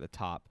shake-up here at the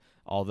top.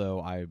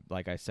 Although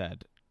like I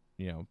said,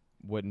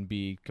 wouldn't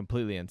be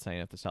completely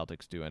insane if the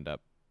Celtics do end up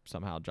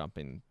somehow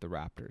jumping the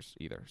Raptors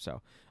either.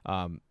 So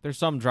there's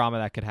some drama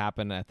that could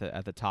happen at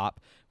the top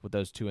with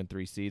those 2 and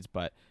 3 seeds,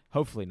 but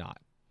hopefully not.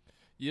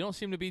 You don't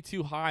seem to be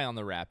too high on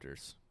the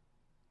Raptors.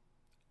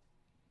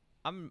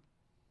 I'm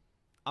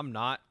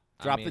not.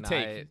 Drop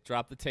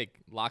the take.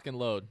 Lock and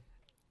load.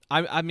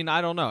 I mean, I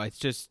don't know. It's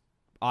just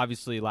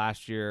obviously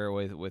last year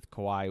with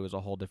Kawhi was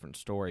a whole different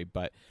story,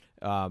 but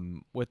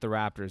with the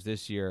Raptors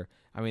this year,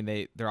 I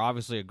mean, they're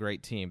obviously a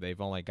great team.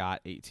 They've only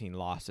got 18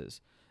 losses.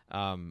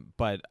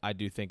 But I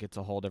do think it's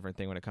a whole different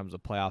thing when it comes to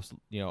playoffs.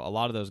 A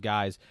lot of those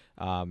guys,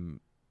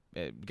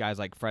 guys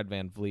like Fred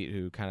VanVleet,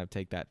 who kind of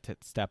take that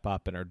step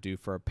up and are due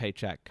for a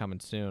paycheck coming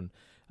soon.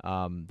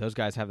 Those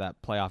guys have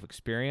that playoff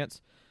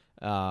experience.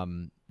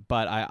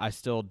 But I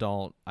still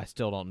don't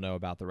know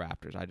about the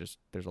Raptors.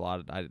 There's a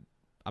lot of,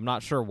 I'm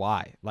not sure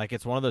why. Like,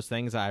 it's one of those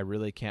things I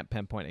really can't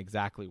pinpoint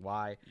exactly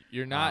why.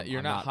 You're not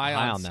high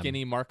on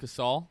skinny Marc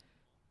Gasol?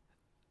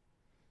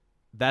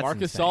 That's Marc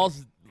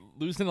Gasol's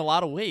losing a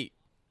lot of weight.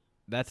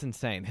 That's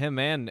insane. Him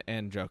and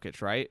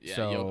Jokic, right? Yeah.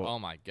 So oh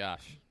my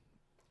gosh,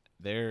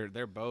 they're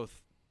both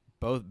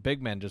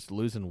big men just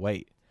losing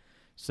weight.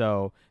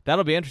 So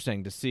that'll be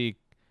interesting to see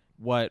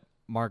what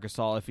Marc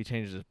Gasol, if he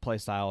changes his play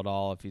style at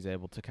all, if he's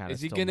able to kind of.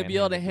 Is he going to be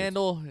able to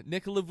handle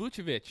Nikola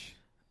Vucevic?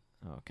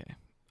 Okay,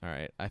 all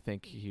right. I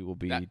think he will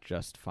be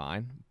just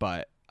fine,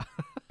 but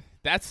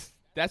that's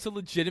a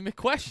legitimate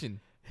question.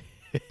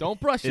 Don't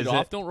brush it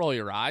off. Don't roll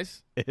your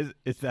eyes.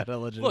 Is that a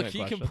legitimate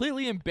question? Look, he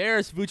completely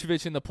embarrassed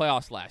Vucevic in the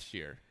playoffs last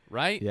year,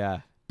 right? Yeah.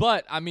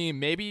 But, I mean,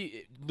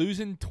 maybe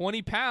losing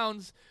 20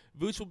 pounds,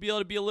 Vuce will be able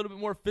to be a little bit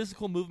more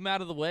physical, move him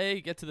out of the way,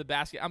 get to the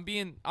basket. I'm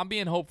being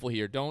hopeful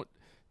here. Don't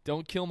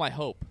kill my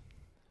hope.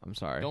 I'm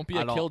sorry. Don't be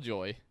a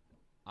killjoy.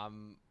 I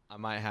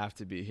might have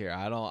to be here.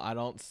 I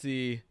don't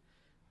see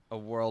a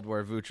world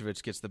where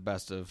Vucevic gets the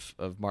best of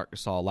Marc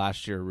Gasol.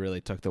 Last year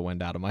really took the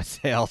wind out of my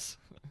sails.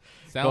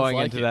 Sounds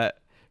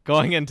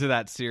going into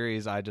that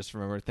series, I just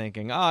remember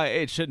thinking, oh,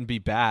 it shouldn't be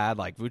bad.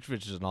 Like,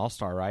 Vucevic is an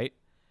all-star, right?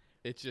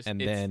 It's just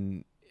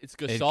then it's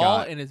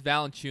Gasol and it's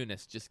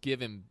Valanciunas just give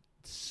him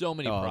so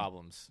many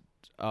problems.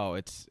 Oh,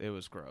 it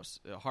was gross.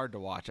 Hard to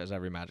watch, as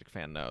every Magic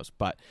fan knows.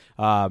 But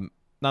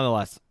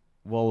nonetheless,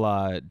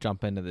 we'll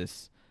jump into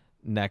this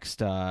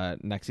next.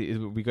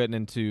 We getting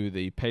into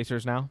the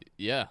Pacers now?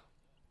 Yeah,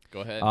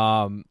 go ahead.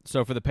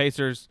 So for the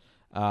Pacers,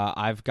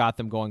 I've got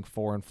them going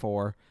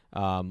 4-4,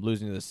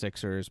 losing to the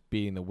Sixers,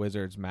 beating the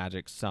Wizards,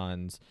 Magic,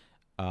 Suns,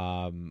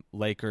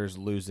 Lakers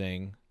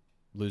losing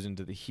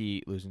to the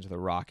Heat, losing to the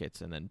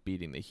Rockets, and then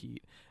beating the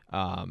Heat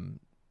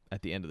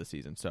at the end of the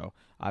season. So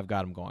I've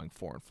got them going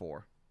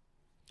 4-4.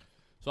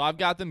 So I've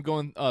got them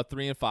going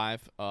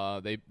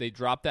 3-5. They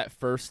dropped that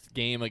first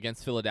game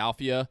against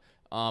Philadelphia,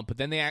 but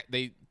then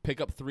they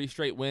pick up 3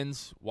 straight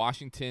wins.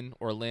 Washington,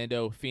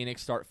 Orlando,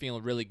 Phoenix start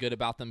feeling really good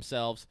about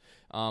themselves.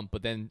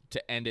 But then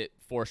to end it,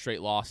 4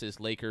 straight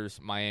losses: Lakers,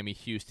 Miami,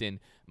 Houston,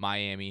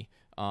 Miami,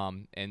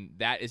 and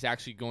that is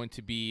actually going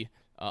to be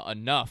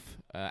enough,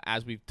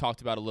 as we've talked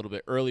about a little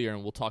bit earlier,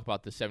 and we'll talk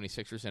about the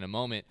 76ers in a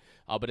moment.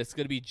 But it's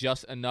going to be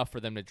just enough for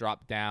them to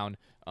drop down,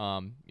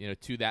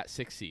 to that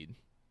 6th seed.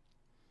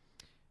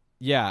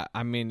 Yeah,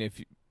 I mean, if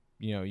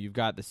you've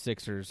got the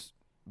Sixers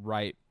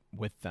right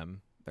with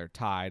them, they're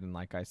tied, and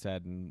like I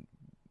said, and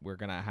we're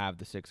gonna have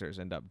the Sixers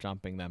end up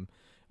jumping them.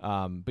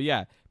 But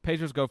yeah,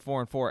 Pacers go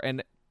 4-4,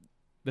 and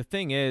the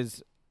thing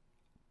is,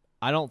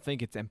 I don't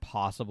think it's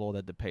impossible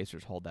that the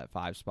Pacers hold that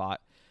 5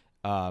 spot,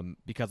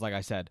 because like I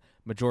said,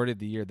 majority of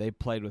the year they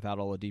played without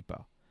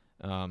Oladipo,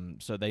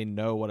 so they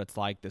know what it's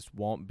like. This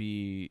won't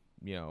be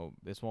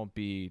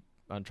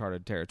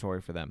uncharted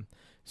territory for them.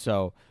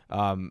 So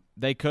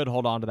they could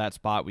hold on to that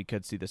spot. We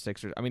could see the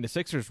Sixers. I mean, the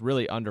Sixers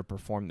really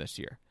underperformed this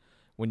year.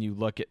 When you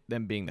look at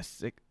them being the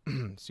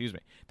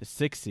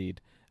 6th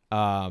seed,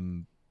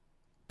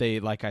 they,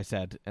 like I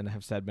said and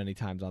have said many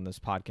times on this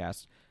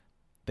podcast,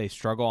 they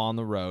struggle on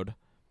the road.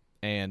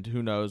 And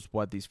who knows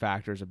what these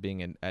factors of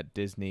being at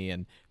Disney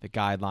and the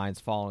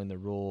guidelines, following the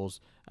rules.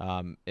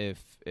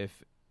 If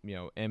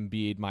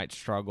Embiid might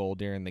struggle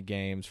during the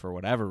games for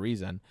whatever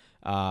reason,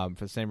 for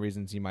the same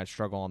reasons he might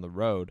struggle on the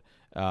road.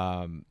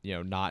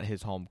 Not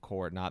his home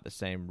court, not the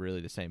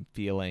same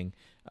feeling.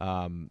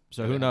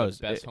 So who knows?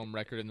 The best home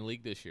record in the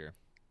league this year.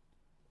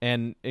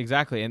 And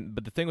exactly.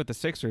 But the thing with the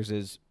Sixers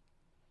is,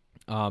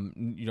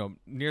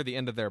 near the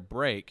end of their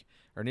break,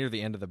 or near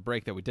the end of the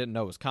break that we didn't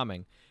know was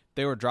coming,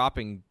 they were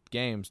dropping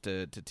games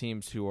to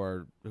teams who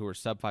are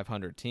sub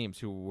 500 teams,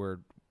 who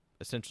were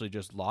essentially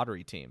just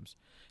lottery teams.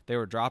 They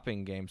were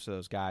dropping games to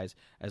those guys,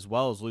 as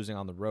well as losing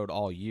on the road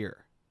all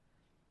year.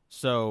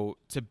 So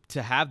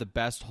to have the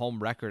best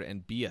home record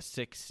and be a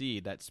 6th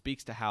seed, that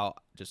speaks to how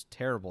just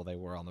terrible they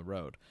were on the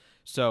road.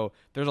 So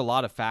there's a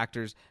lot of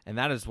factors, and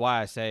that is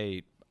why I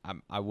say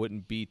I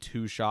wouldn't be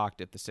too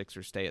shocked if the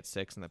Sixers stay at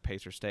 6 and the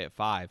Pacers stay at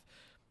 5.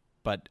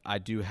 But I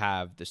do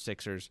have the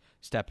Sixers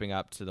stepping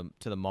up to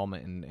the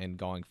moment and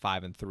going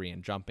 5-3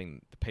 and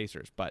jumping the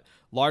Pacers. But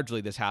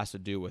largely this has to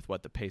do with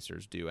what the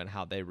Pacers do and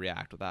how they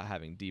react without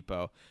having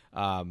Depot.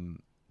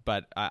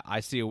 But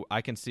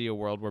I can see a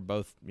world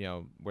where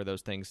where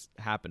those things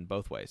happen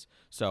both ways.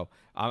 So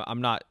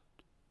I'm not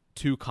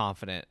too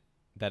confident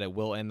that it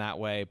will end that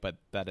way, but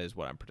that is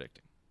what I'm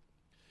predicting.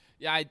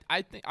 Yeah,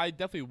 I think I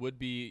definitely would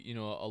be,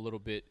 a little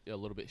bit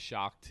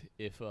shocked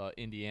if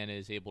Indiana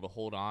is able to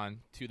hold on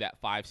to that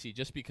 5 seed,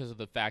 just because of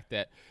the fact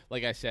that,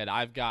 like I said,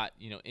 I've got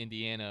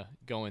Indiana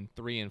going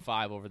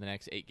 3-5 over the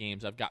next 8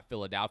 games. I've got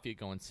Philadelphia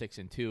going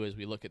 6-2 as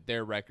we look at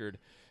their record,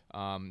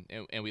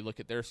 and we look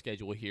at their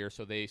schedule here.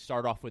 So they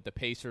start off with the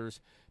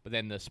Pacers, but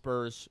then the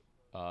Spurs,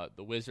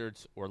 the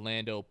Wizards,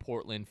 Orlando,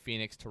 Portland,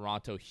 Phoenix,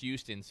 Toronto,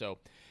 Houston. So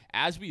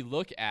as we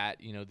look at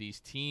these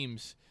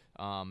teams,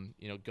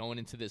 going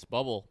into this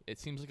bubble, it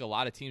seems like a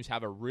lot of teams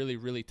have a really,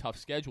 really tough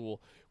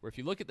schedule, where if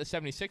you look at the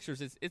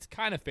 76ers, it's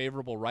kind of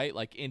favorable, right?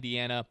 Like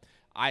Indiana,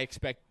 I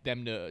expect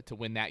them to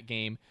win that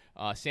game.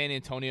 San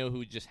Antonio,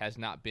 who just has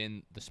not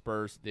been the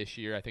Spurs this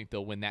year, I think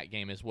they'll win that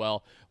game as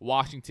well.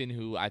 Washington,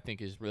 who I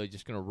think is really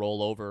just going to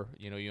roll over,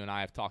 you and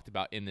I have talked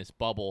about in this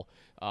bubble.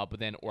 But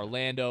then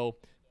Orlando,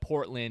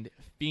 Portland,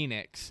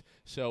 Phoenix.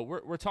 So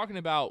we're talking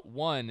about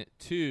 1,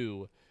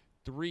 2,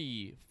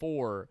 3,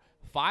 4,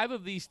 5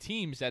 of these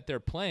teams that they're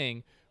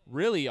playing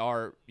really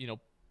are,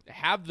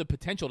 have the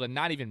potential to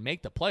not even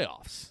make the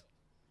playoffs.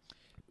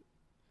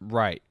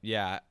 Right.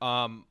 Yeah.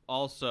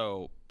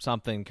 Also,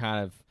 something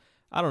kind of,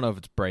 I don't know if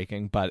it's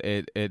breaking, but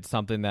it's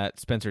something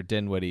that Spencer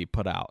Dinwiddie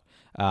put out.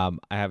 I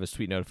have his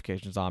tweet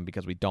notifications on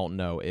because we don't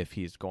know if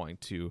he's going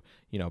to,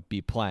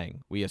 be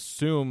playing. We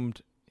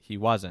assumed he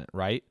wasn't,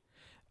 right?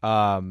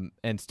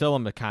 And still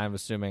I'm kind of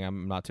assuming,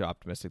 I'm not too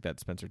optimistic that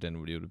Spencer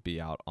Dinwiddie would be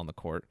out on the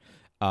court.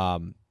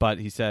 But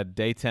he said,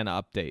 day 10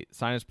 update.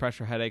 Sinus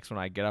pressure headaches when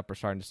I get up are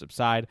starting to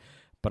subside,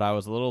 but I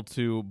was a little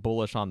too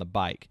bullish on the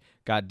bike.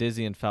 Got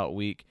dizzy and felt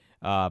weak.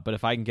 But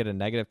if I can get a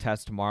negative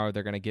test tomorrow,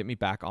 they're going to get me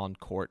back on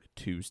court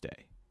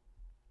Tuesday.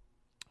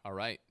 All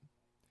right.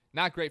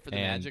 Not great for the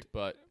Magic,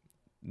 but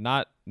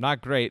not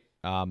great.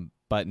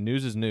 But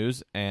news is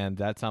news, and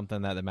that's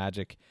something that the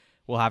Magic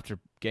will have to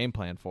game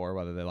plan for,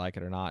 whether they like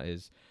it or not,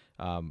 is,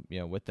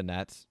 with the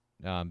Nets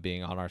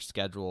being on our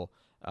schedule,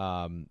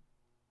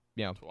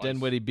 Twice.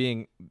 Dinwiddie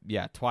being,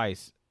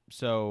 twice.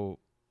 So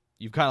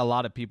you've got a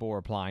lot of people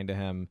replying to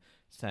him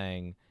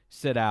saying,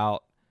 sit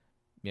out,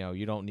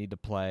 you don't need to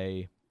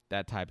play,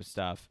 that type of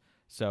stuff.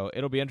 So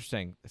it'll be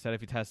interesting. They said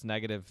if he tests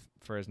negative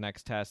for his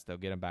next test, they'll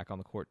get him back on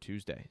the court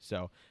Tuesday.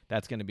 So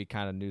that's going to be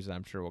kind of news that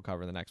I'm sure we'll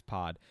cover in the next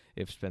pod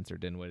if Spencer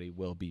Dinwiddie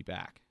will be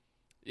back.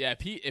 Yeah,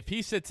 if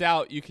he sits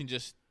out, you could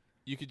just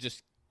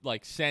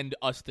like send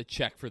us the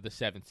check for the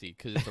 7th seed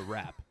because it's a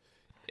wrap.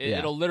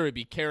 It'll literally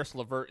be Karis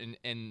LeVert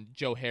and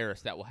Joe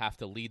Harris that will have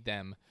to lead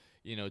them,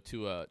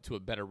 to a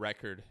better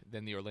record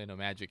than the Orlando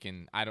Magic,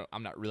 and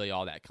I'm not really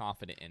all that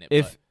confident in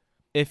it.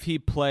 If he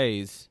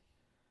plays,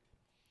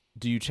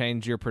 do you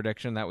change your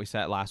prediction that we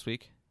set last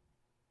week?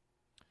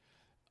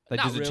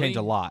 Does it change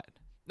a lot?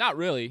 Not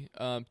really,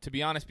 to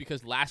be honest,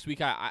 because last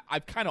week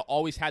I've kind of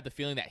always had the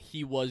feeling that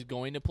he was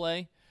going to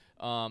play.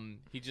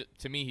 He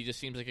just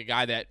seems like a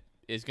guy that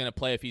is going to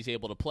play if he's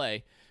able to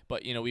play.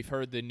 But, we've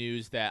heard the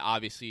news that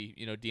obviously,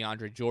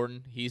 DeAndre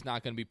Jordan, he's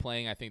not going to be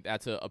playing. I think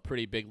that's a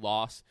pretty big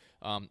loss,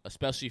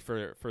 especially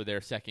for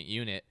their second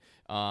unit.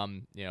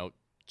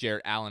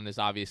 Jarrett Allen is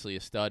obviously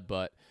a stud,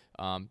 but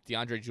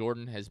DeAndre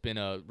Jordan has been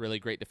a really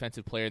great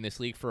defensive player in this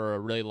league for a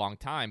really long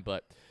time.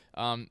 But,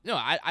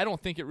 I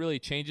don't think it really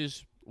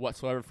changes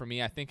whatsoever for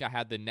me. I think I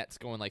had the Nets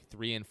going like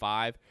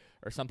 3-5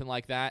 or something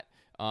like that.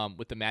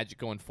 With the Magic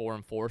going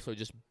 4-4, so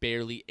just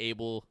barely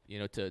able,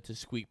 to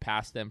squeak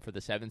past them for the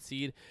 7th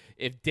seed.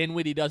 If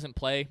Dinwiddie doesn't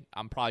play,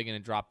 I'm probably going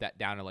to drop that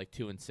down to like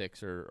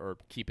 2-6 or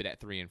keep it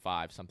at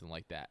 3-5, something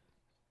like that.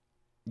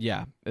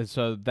 Yeah,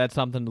 so that's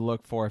something to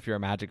look for if you're a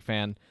Magic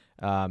fan,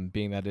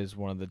 being that is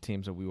one of the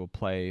teams that we will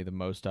play the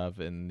most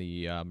of in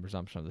the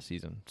resumption of the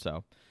season.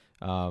 So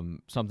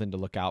something to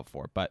look out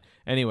for. But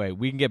anyway,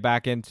 we can get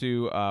back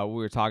into what we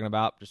were talking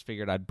about. Just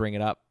figured I'd bring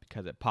it up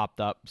because it popped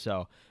up.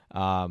 So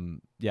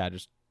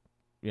just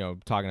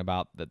talking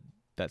about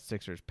that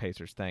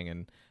Sixers-Pacers thing,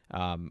 and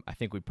I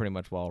think we pretty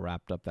much well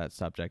wrapped up that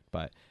subject.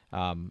 But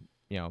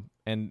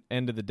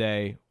end of the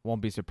day,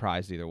 won't be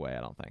surprised either way,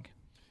 I don't think.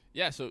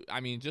 Yeah, so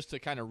I mean, just to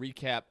kind of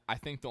recap, I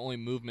think the only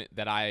movement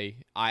that I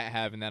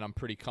have and that I'm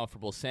pretty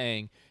comfortable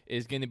saying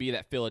is going to be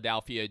that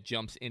Philadelphia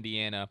jumps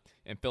Indiana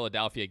and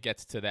Philadelphia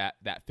gets to that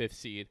 5th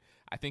seed.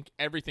 I think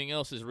everything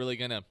else is really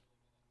going to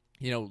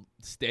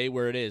stay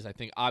where it is. I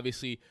think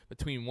obviously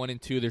between 1 and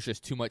 2, there's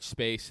just too much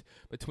space.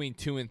 Between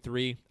 2 and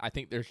 3, I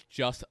think there's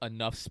just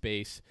enough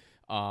space,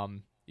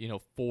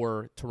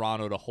 for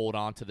Toronto to hold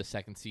on to the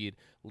 2nd seed,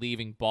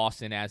 leaving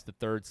Boston as the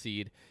 3rd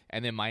seed.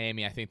 And then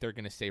Miami, I think they're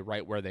going to stay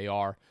right where they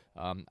are.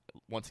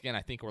 Once again,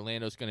 I think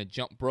Orlando's going to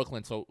jump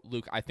Brooklyn. So,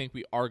 Luke, I think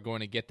we are going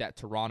to get that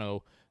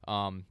Toronto,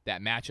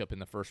 that matchup in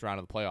the first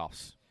round of the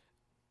playoffs.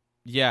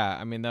 Yeah,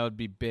 I mean, that would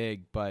be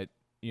big, but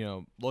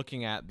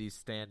looking at these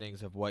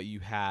standings of what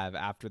you have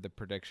after the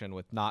prediction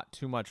with not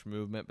too much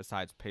movement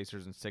besides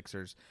Pacers and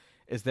Sixers,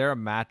 is there a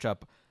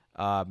matchup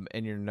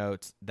in your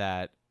notes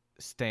that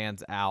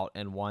stands out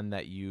and one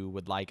that you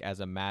would like as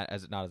not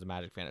as a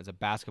Magic fan, as a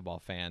basketball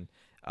fan,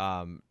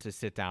 to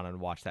sit down and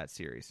watch that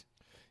series?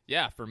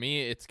 Yeah, for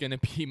me, it's going to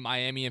be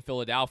Miami and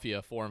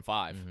Philadelphia, 4-5.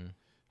 Mm-hmm.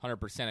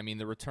 100%. I mean,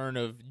 the return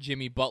of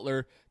Jimmy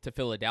Butler to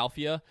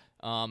Philadelphia,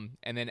 and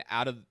then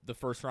out of the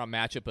first-round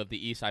matchup of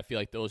the East, I feel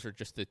like those are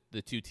just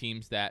the two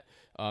teams that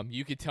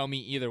you could tell me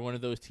either one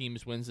of those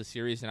teams wins the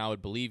series, and I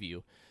would believe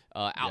you.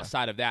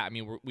 Outside of that, I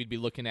mean, we'd be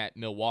looking at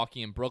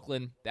Milwaukee and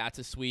Brooklyn. That's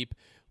a sweep.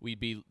 We'd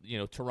be,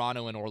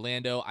 Toronto and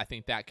Orlando. I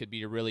think that could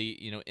be a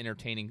really,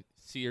 entertaining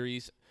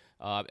series.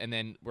 And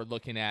then we're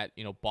looking at,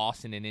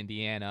 Boston and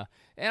Indiana.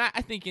 And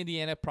I think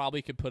Indiana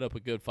probably could put up a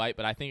good fight,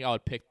 but I think I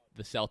would pick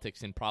the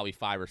Celtics in probably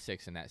 5 or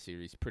 6 in that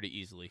series pretty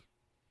easily.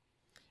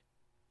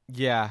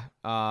 Yeah,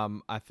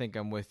 I think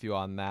I'm with you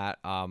on that.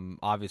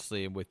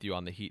 Obviously, I'm with you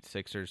on the Heat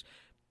Sixers.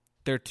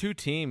 They're two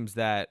teams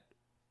that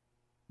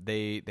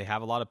they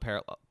have a lot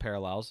of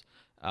parallels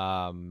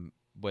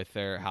with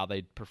how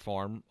they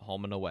perform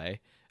home and away.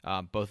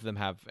 Both of them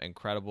have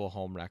incredible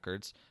home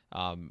records,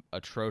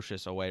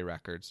 atrocious away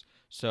records.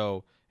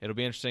 So it'll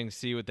be interesting to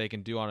see what they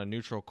can do on a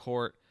neutral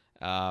court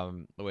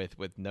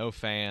with no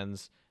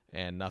fans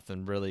and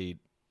nothing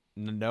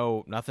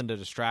to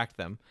distract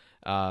them.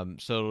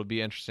 So it'll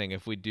be interesting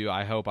if we do.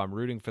 I'm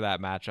rooting for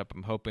that matchup.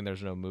 I'm hoping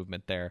there's no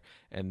movement there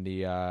in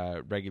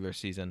the regular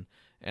season,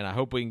 and I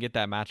hope we can get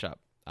that matchup.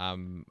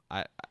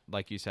 I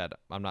like you said,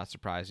 I'm not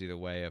surprised either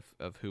way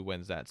of who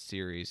wins that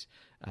series.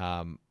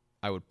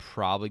 I would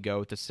probably go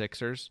with the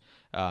Sixers,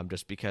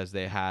 just because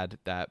they had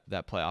that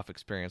playoff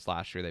experience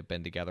last year. They've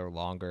been together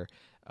longer.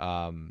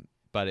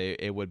 But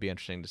it would be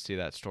interesting to see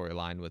that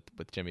storyline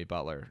with Jimmy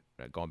Butler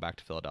going back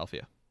to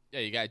Philadelphia. Yeah,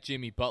 you got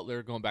Jimmy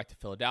Butler going back to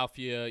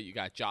Philadelphia. You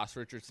got Josh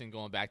Richardson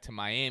going back to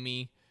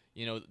Miami.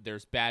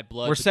 There's bad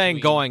blood. We're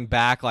saying going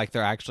back like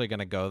they're actually going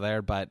to go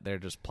there, but they're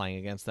just playing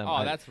against them.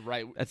 Oh, that's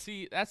right.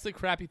 See, that's the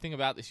crappy thing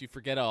about this. You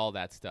forget all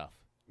that stuff.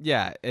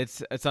 Yeah,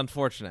 it's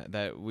unfortunate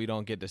that we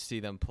don't get to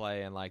see them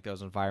play in like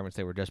those environments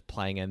they were just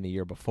playing in the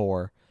year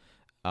before.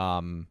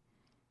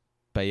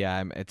 But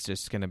yeah, it's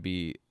just going to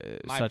be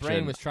My such brain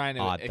an was trying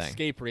to odd thing.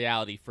 escape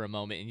reality for a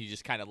moment, and you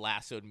just kind of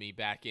lassoed me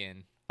back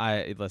in.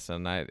 I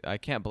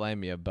can't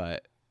blame you,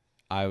 but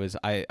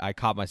I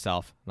caught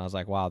myself and I was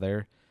like, wow,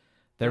 they're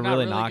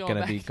really not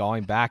going to be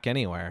going back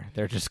anywhere.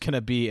 They're just going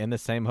to be in the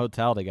same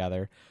hotel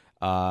together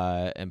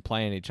and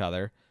playing each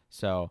other.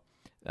 So,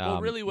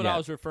 well, really what I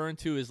was referring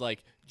to is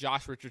like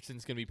Josh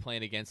Richardson's going to be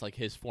playing against like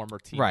his former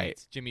teammates.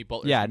 Right. Jimmy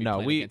Butler's going to be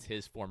playing against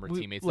his former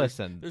teammates.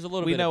 Listen, there's a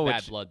little bit of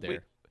bad blood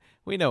there.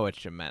 We know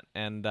what you meant.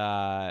 And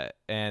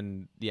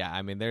yeah,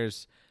 I mean,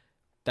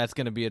 that's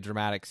going to be a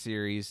dramatic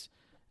series.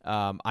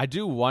 I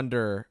do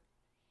wonder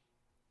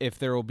if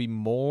there will be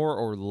more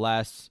or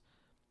less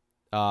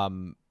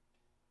kind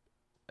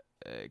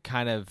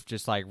of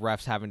just like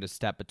refs having to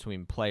step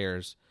between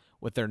players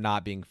with there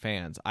not being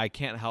fans. I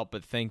can't help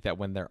but think that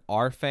when there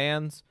are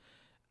fans,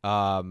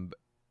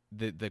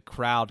 the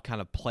crowd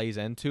kind of plays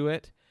into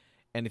it.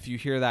 And if you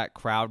hear that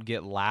crowd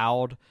get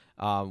loud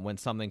when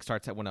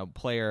a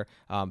player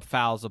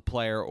fouls a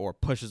player or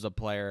pushes a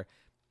player,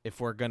 if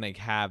we're going to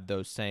have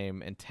those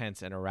same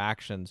intense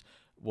interactions,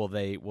 will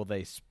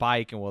they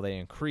spike and will they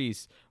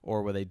increase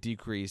or will they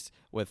decrease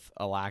with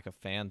a lack of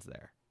fans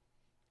there?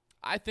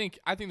 I think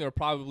there'll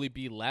probably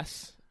be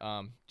less,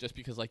 just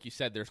because, like you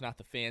said, there's not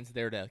the fans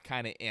there to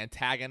kind of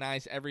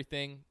antagonize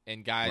everything,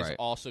 and guys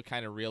also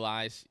kind of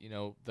realize,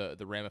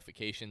 the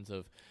ramifications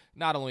of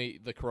not only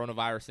the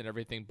coronavirus and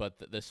everything,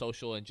 but the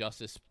social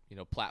injustice,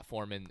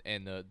 platform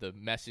and the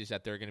message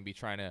that they're going to be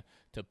trying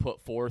to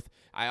put forth.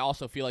 I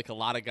also feel like a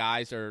lot of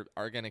guys are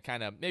going to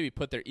kind of maybe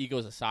put their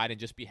egos aside and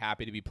just be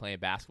happy to be playing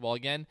basketball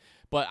again.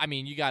 But I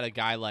mean, you got a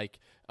guy like,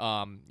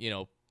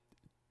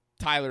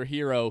 Tyler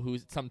Hero, who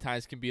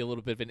sometimes can be a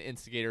little bit of an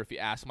instigator if you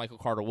ask Michael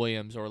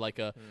Carter-Williams, or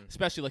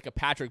especially like a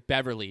Patrick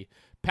Beverly.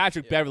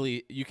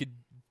 Beverly, you could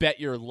bet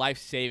your life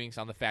savings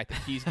on the fact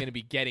that he's going to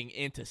be getting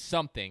into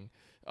something.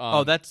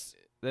 That's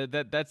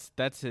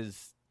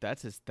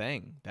his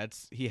thing.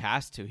 He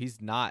has to. He's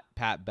not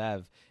Pat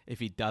Bev if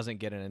he doesn't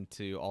get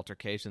into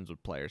altercations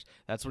with players.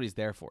 That's what he's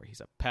there for.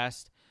 He's a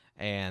pest,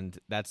 and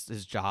that's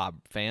his job.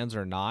 Fans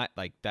or not,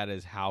 like that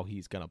is how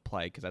he's going to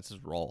play because that's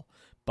his role.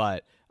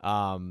 But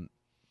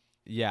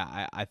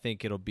yeah, I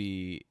think it'll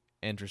be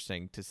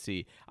interesting to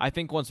see. I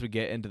think once we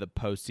get into the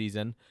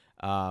postseason,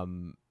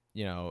 not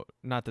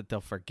that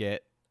they'll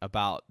forget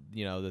about,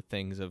 the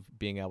things of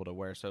being able to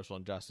wear social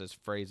injustice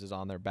phrases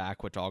on their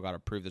back, which all got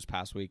approved this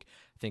past week.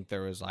 I think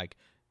there was like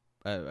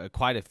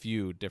quite a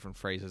few different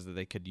phrases that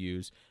they could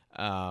use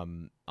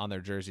on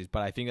their jerseys,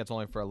 but I think that's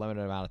only for a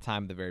limited amount of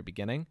time at the very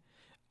beginning.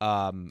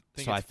 I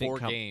think 4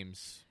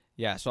 games.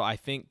 Yeah, so I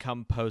think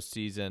come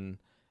postseason,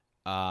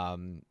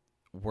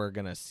 we're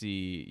gonna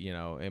see,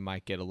 it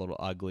might get a little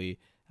ugly.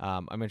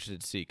 I'm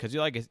interested to see because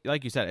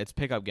like you said, it's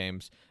pickup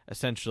games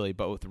essentially,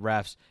 but with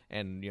refs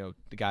and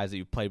the guys that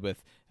you've played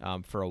with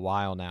for a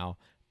while now.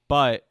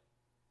 But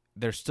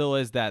there still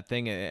is that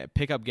thing.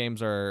 Pickup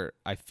games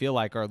I feel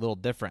like are a little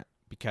different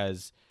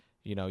because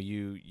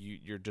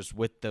you're just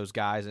with those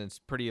guys and it's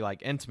pretty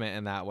like intimate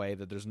in that way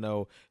that there's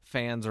no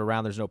fans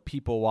around, there's no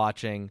people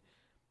watching,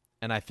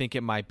 and I think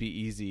it might be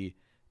easy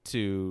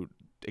to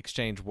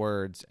exchange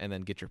words and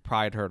then get your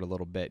pride hurt a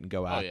little bit and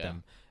go at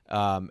them.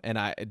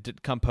 And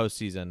come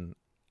postseason,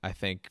 I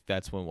think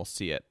that's when we'll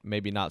see it.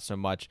 Maybe not so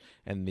much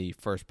in the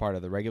first part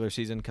of the regular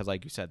season because,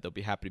 like you said, they'll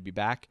be happy to be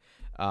back.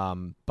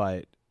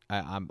 But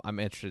I'm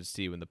interested to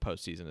see in the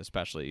postseason,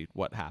 especially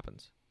what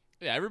happens.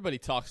 Yeah, everybody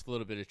talks a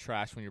little bit of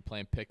trash when you're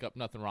playing pickup.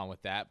 Nothing wrong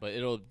with that, but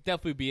it'll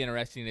definitely be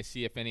interesting to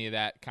see if any of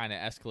that kind of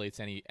escalates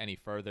any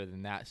further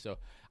than that. So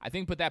I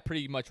think, but that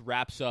pretty much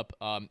wraps up,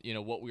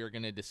 what we are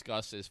going to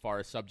discuss as far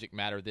as subject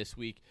matter this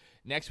week.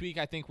 Next week,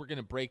 I think we're going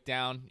to break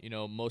down,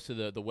 most of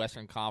the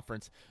Western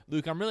Conference.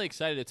 Luke, I'm really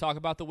excited to talk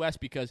about the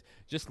West because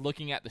just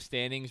looking at the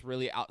standings,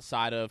 really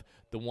outside of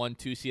the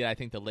 1-2 seed, I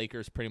think the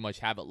Lakers pretty much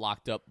have it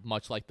locked up,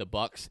 much like the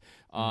Bucks.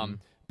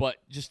 But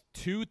just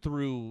 2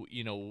 through,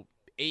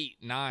 8,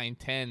 9,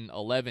 10,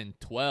 11,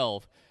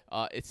 12,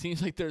 it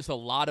seems like there's a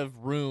lot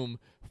of room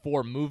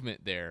for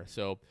movement there.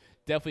 So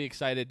definitely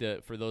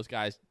excited for those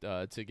guys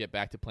to get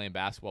back to playing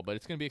basketball, but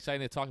it's going to be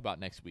exciting to talk about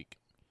next week.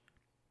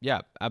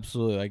 Yeah,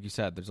 absolutely. Like you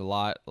said, there's a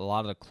lot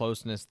of the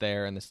closeness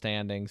there in the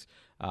standings.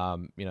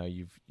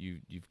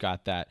 You've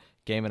got that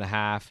game and a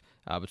half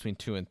between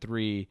 2 and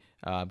 3,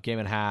 game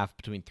and a half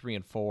between 3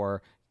 and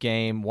 4,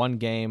 one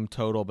game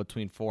total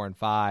between 4 and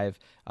 5,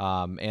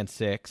 and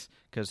 6,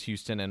 because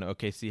Houston and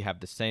OKC have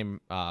the same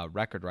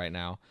record right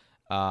now.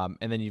 And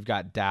then you've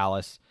got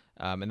Dallas,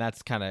 and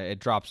that's kind of, it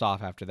drops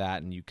off after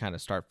that, and you kind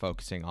of start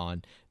focusing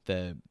on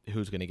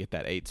who's going to get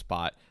that 8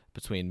 spot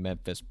between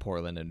Memphis,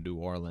 Portland, and New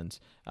Orleans,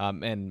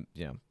 and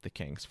the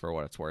Kings for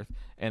what it's worth,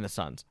 and the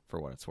Suns for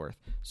what it's worth.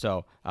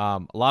 So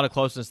a lot of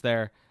closeness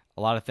there.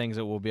 a lot of things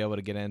that we'll be able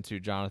to get into,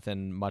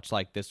 Jonathan. Much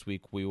like this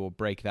week, we will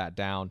break that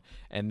down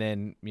and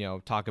then,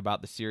 talk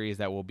about the series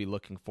that we'll be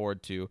looking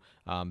forward to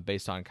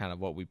based on kind of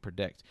what we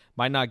predict.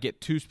 Might not get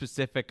too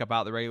specific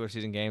about the regular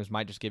season games.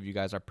 Might just give you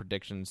guys our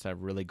predictions instead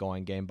of really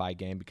going game by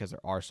game because there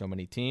are so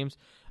many teams.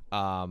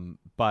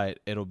 But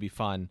it'll be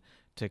fun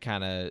to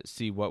kind of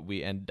see what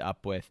we end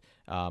up with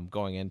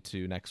going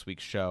into next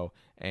week's show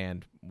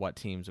and what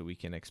teams that we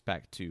can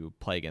expect to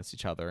play against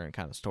each other and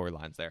kind of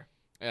storylines there.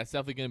 Yeah, it's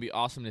definitely going to be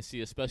awesome to see,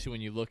 especially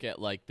when you look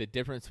at like the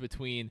difference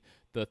between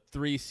the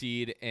 3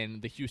 seed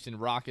and the Houston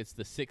Rockets,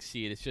 the 6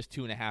 seed. It's just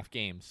 2.5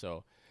 games,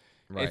 so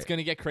It's going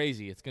to get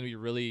crazy. It's going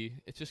to be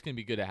it's just going to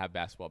be good to have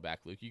basketball back,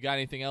 Luke. You got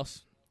anything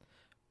else?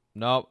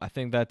 No, I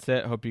think that's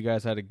it. Hope you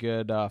guys had a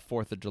good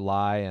 4th of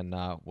July, and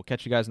we'll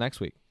catch you guys next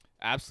week.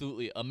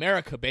 Absolutely.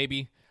 America,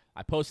 baby.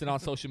 I posted on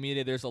social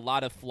media. There's a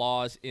lot of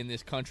flaws in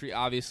this country,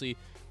 obviously,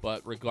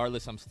 but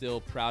regardless, I'm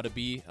still proud to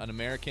be an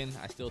American.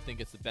 I still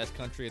think it's the best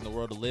country in the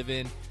world to live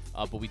in,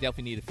 but we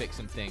definitely need to fix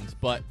some things.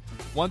 But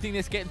one thing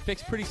that's getting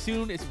fixed pretty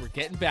soon is we're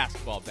getting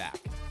basketball back.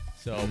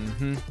 So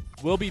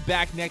we'll be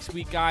back next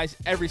week, guys,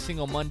 every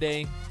single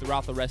Monday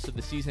throughout the rest of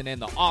the season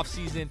and the off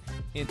season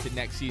into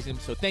next season.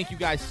 So thank you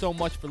guys so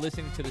much for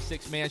listening to the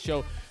Six Man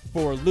Show.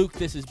 For Luke,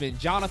 this has been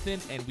Jonathan,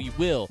 and we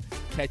will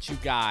catch you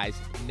guys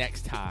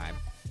next time.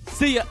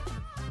 See ya!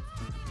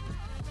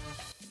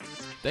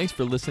 Thanks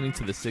for listening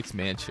to the Six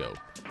Man Show.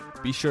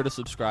 Be sure to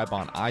subscribe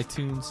on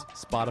iTunes,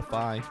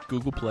 Spotify,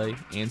 Google Play,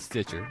 and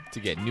Stitcher to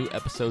get new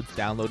episodes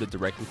downloaded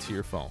directly to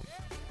your phone.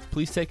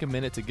 Please take a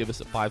minute to give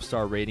us a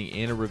 5-star rating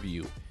and a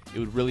review. It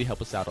would really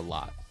help us out a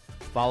lot.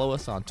 Follow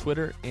us on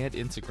Twitter and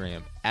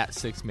Instagram at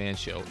Six Man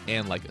Show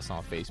and like us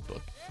on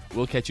Facebook.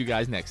 We'll catch you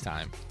guys next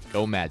time.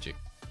 Go Magic.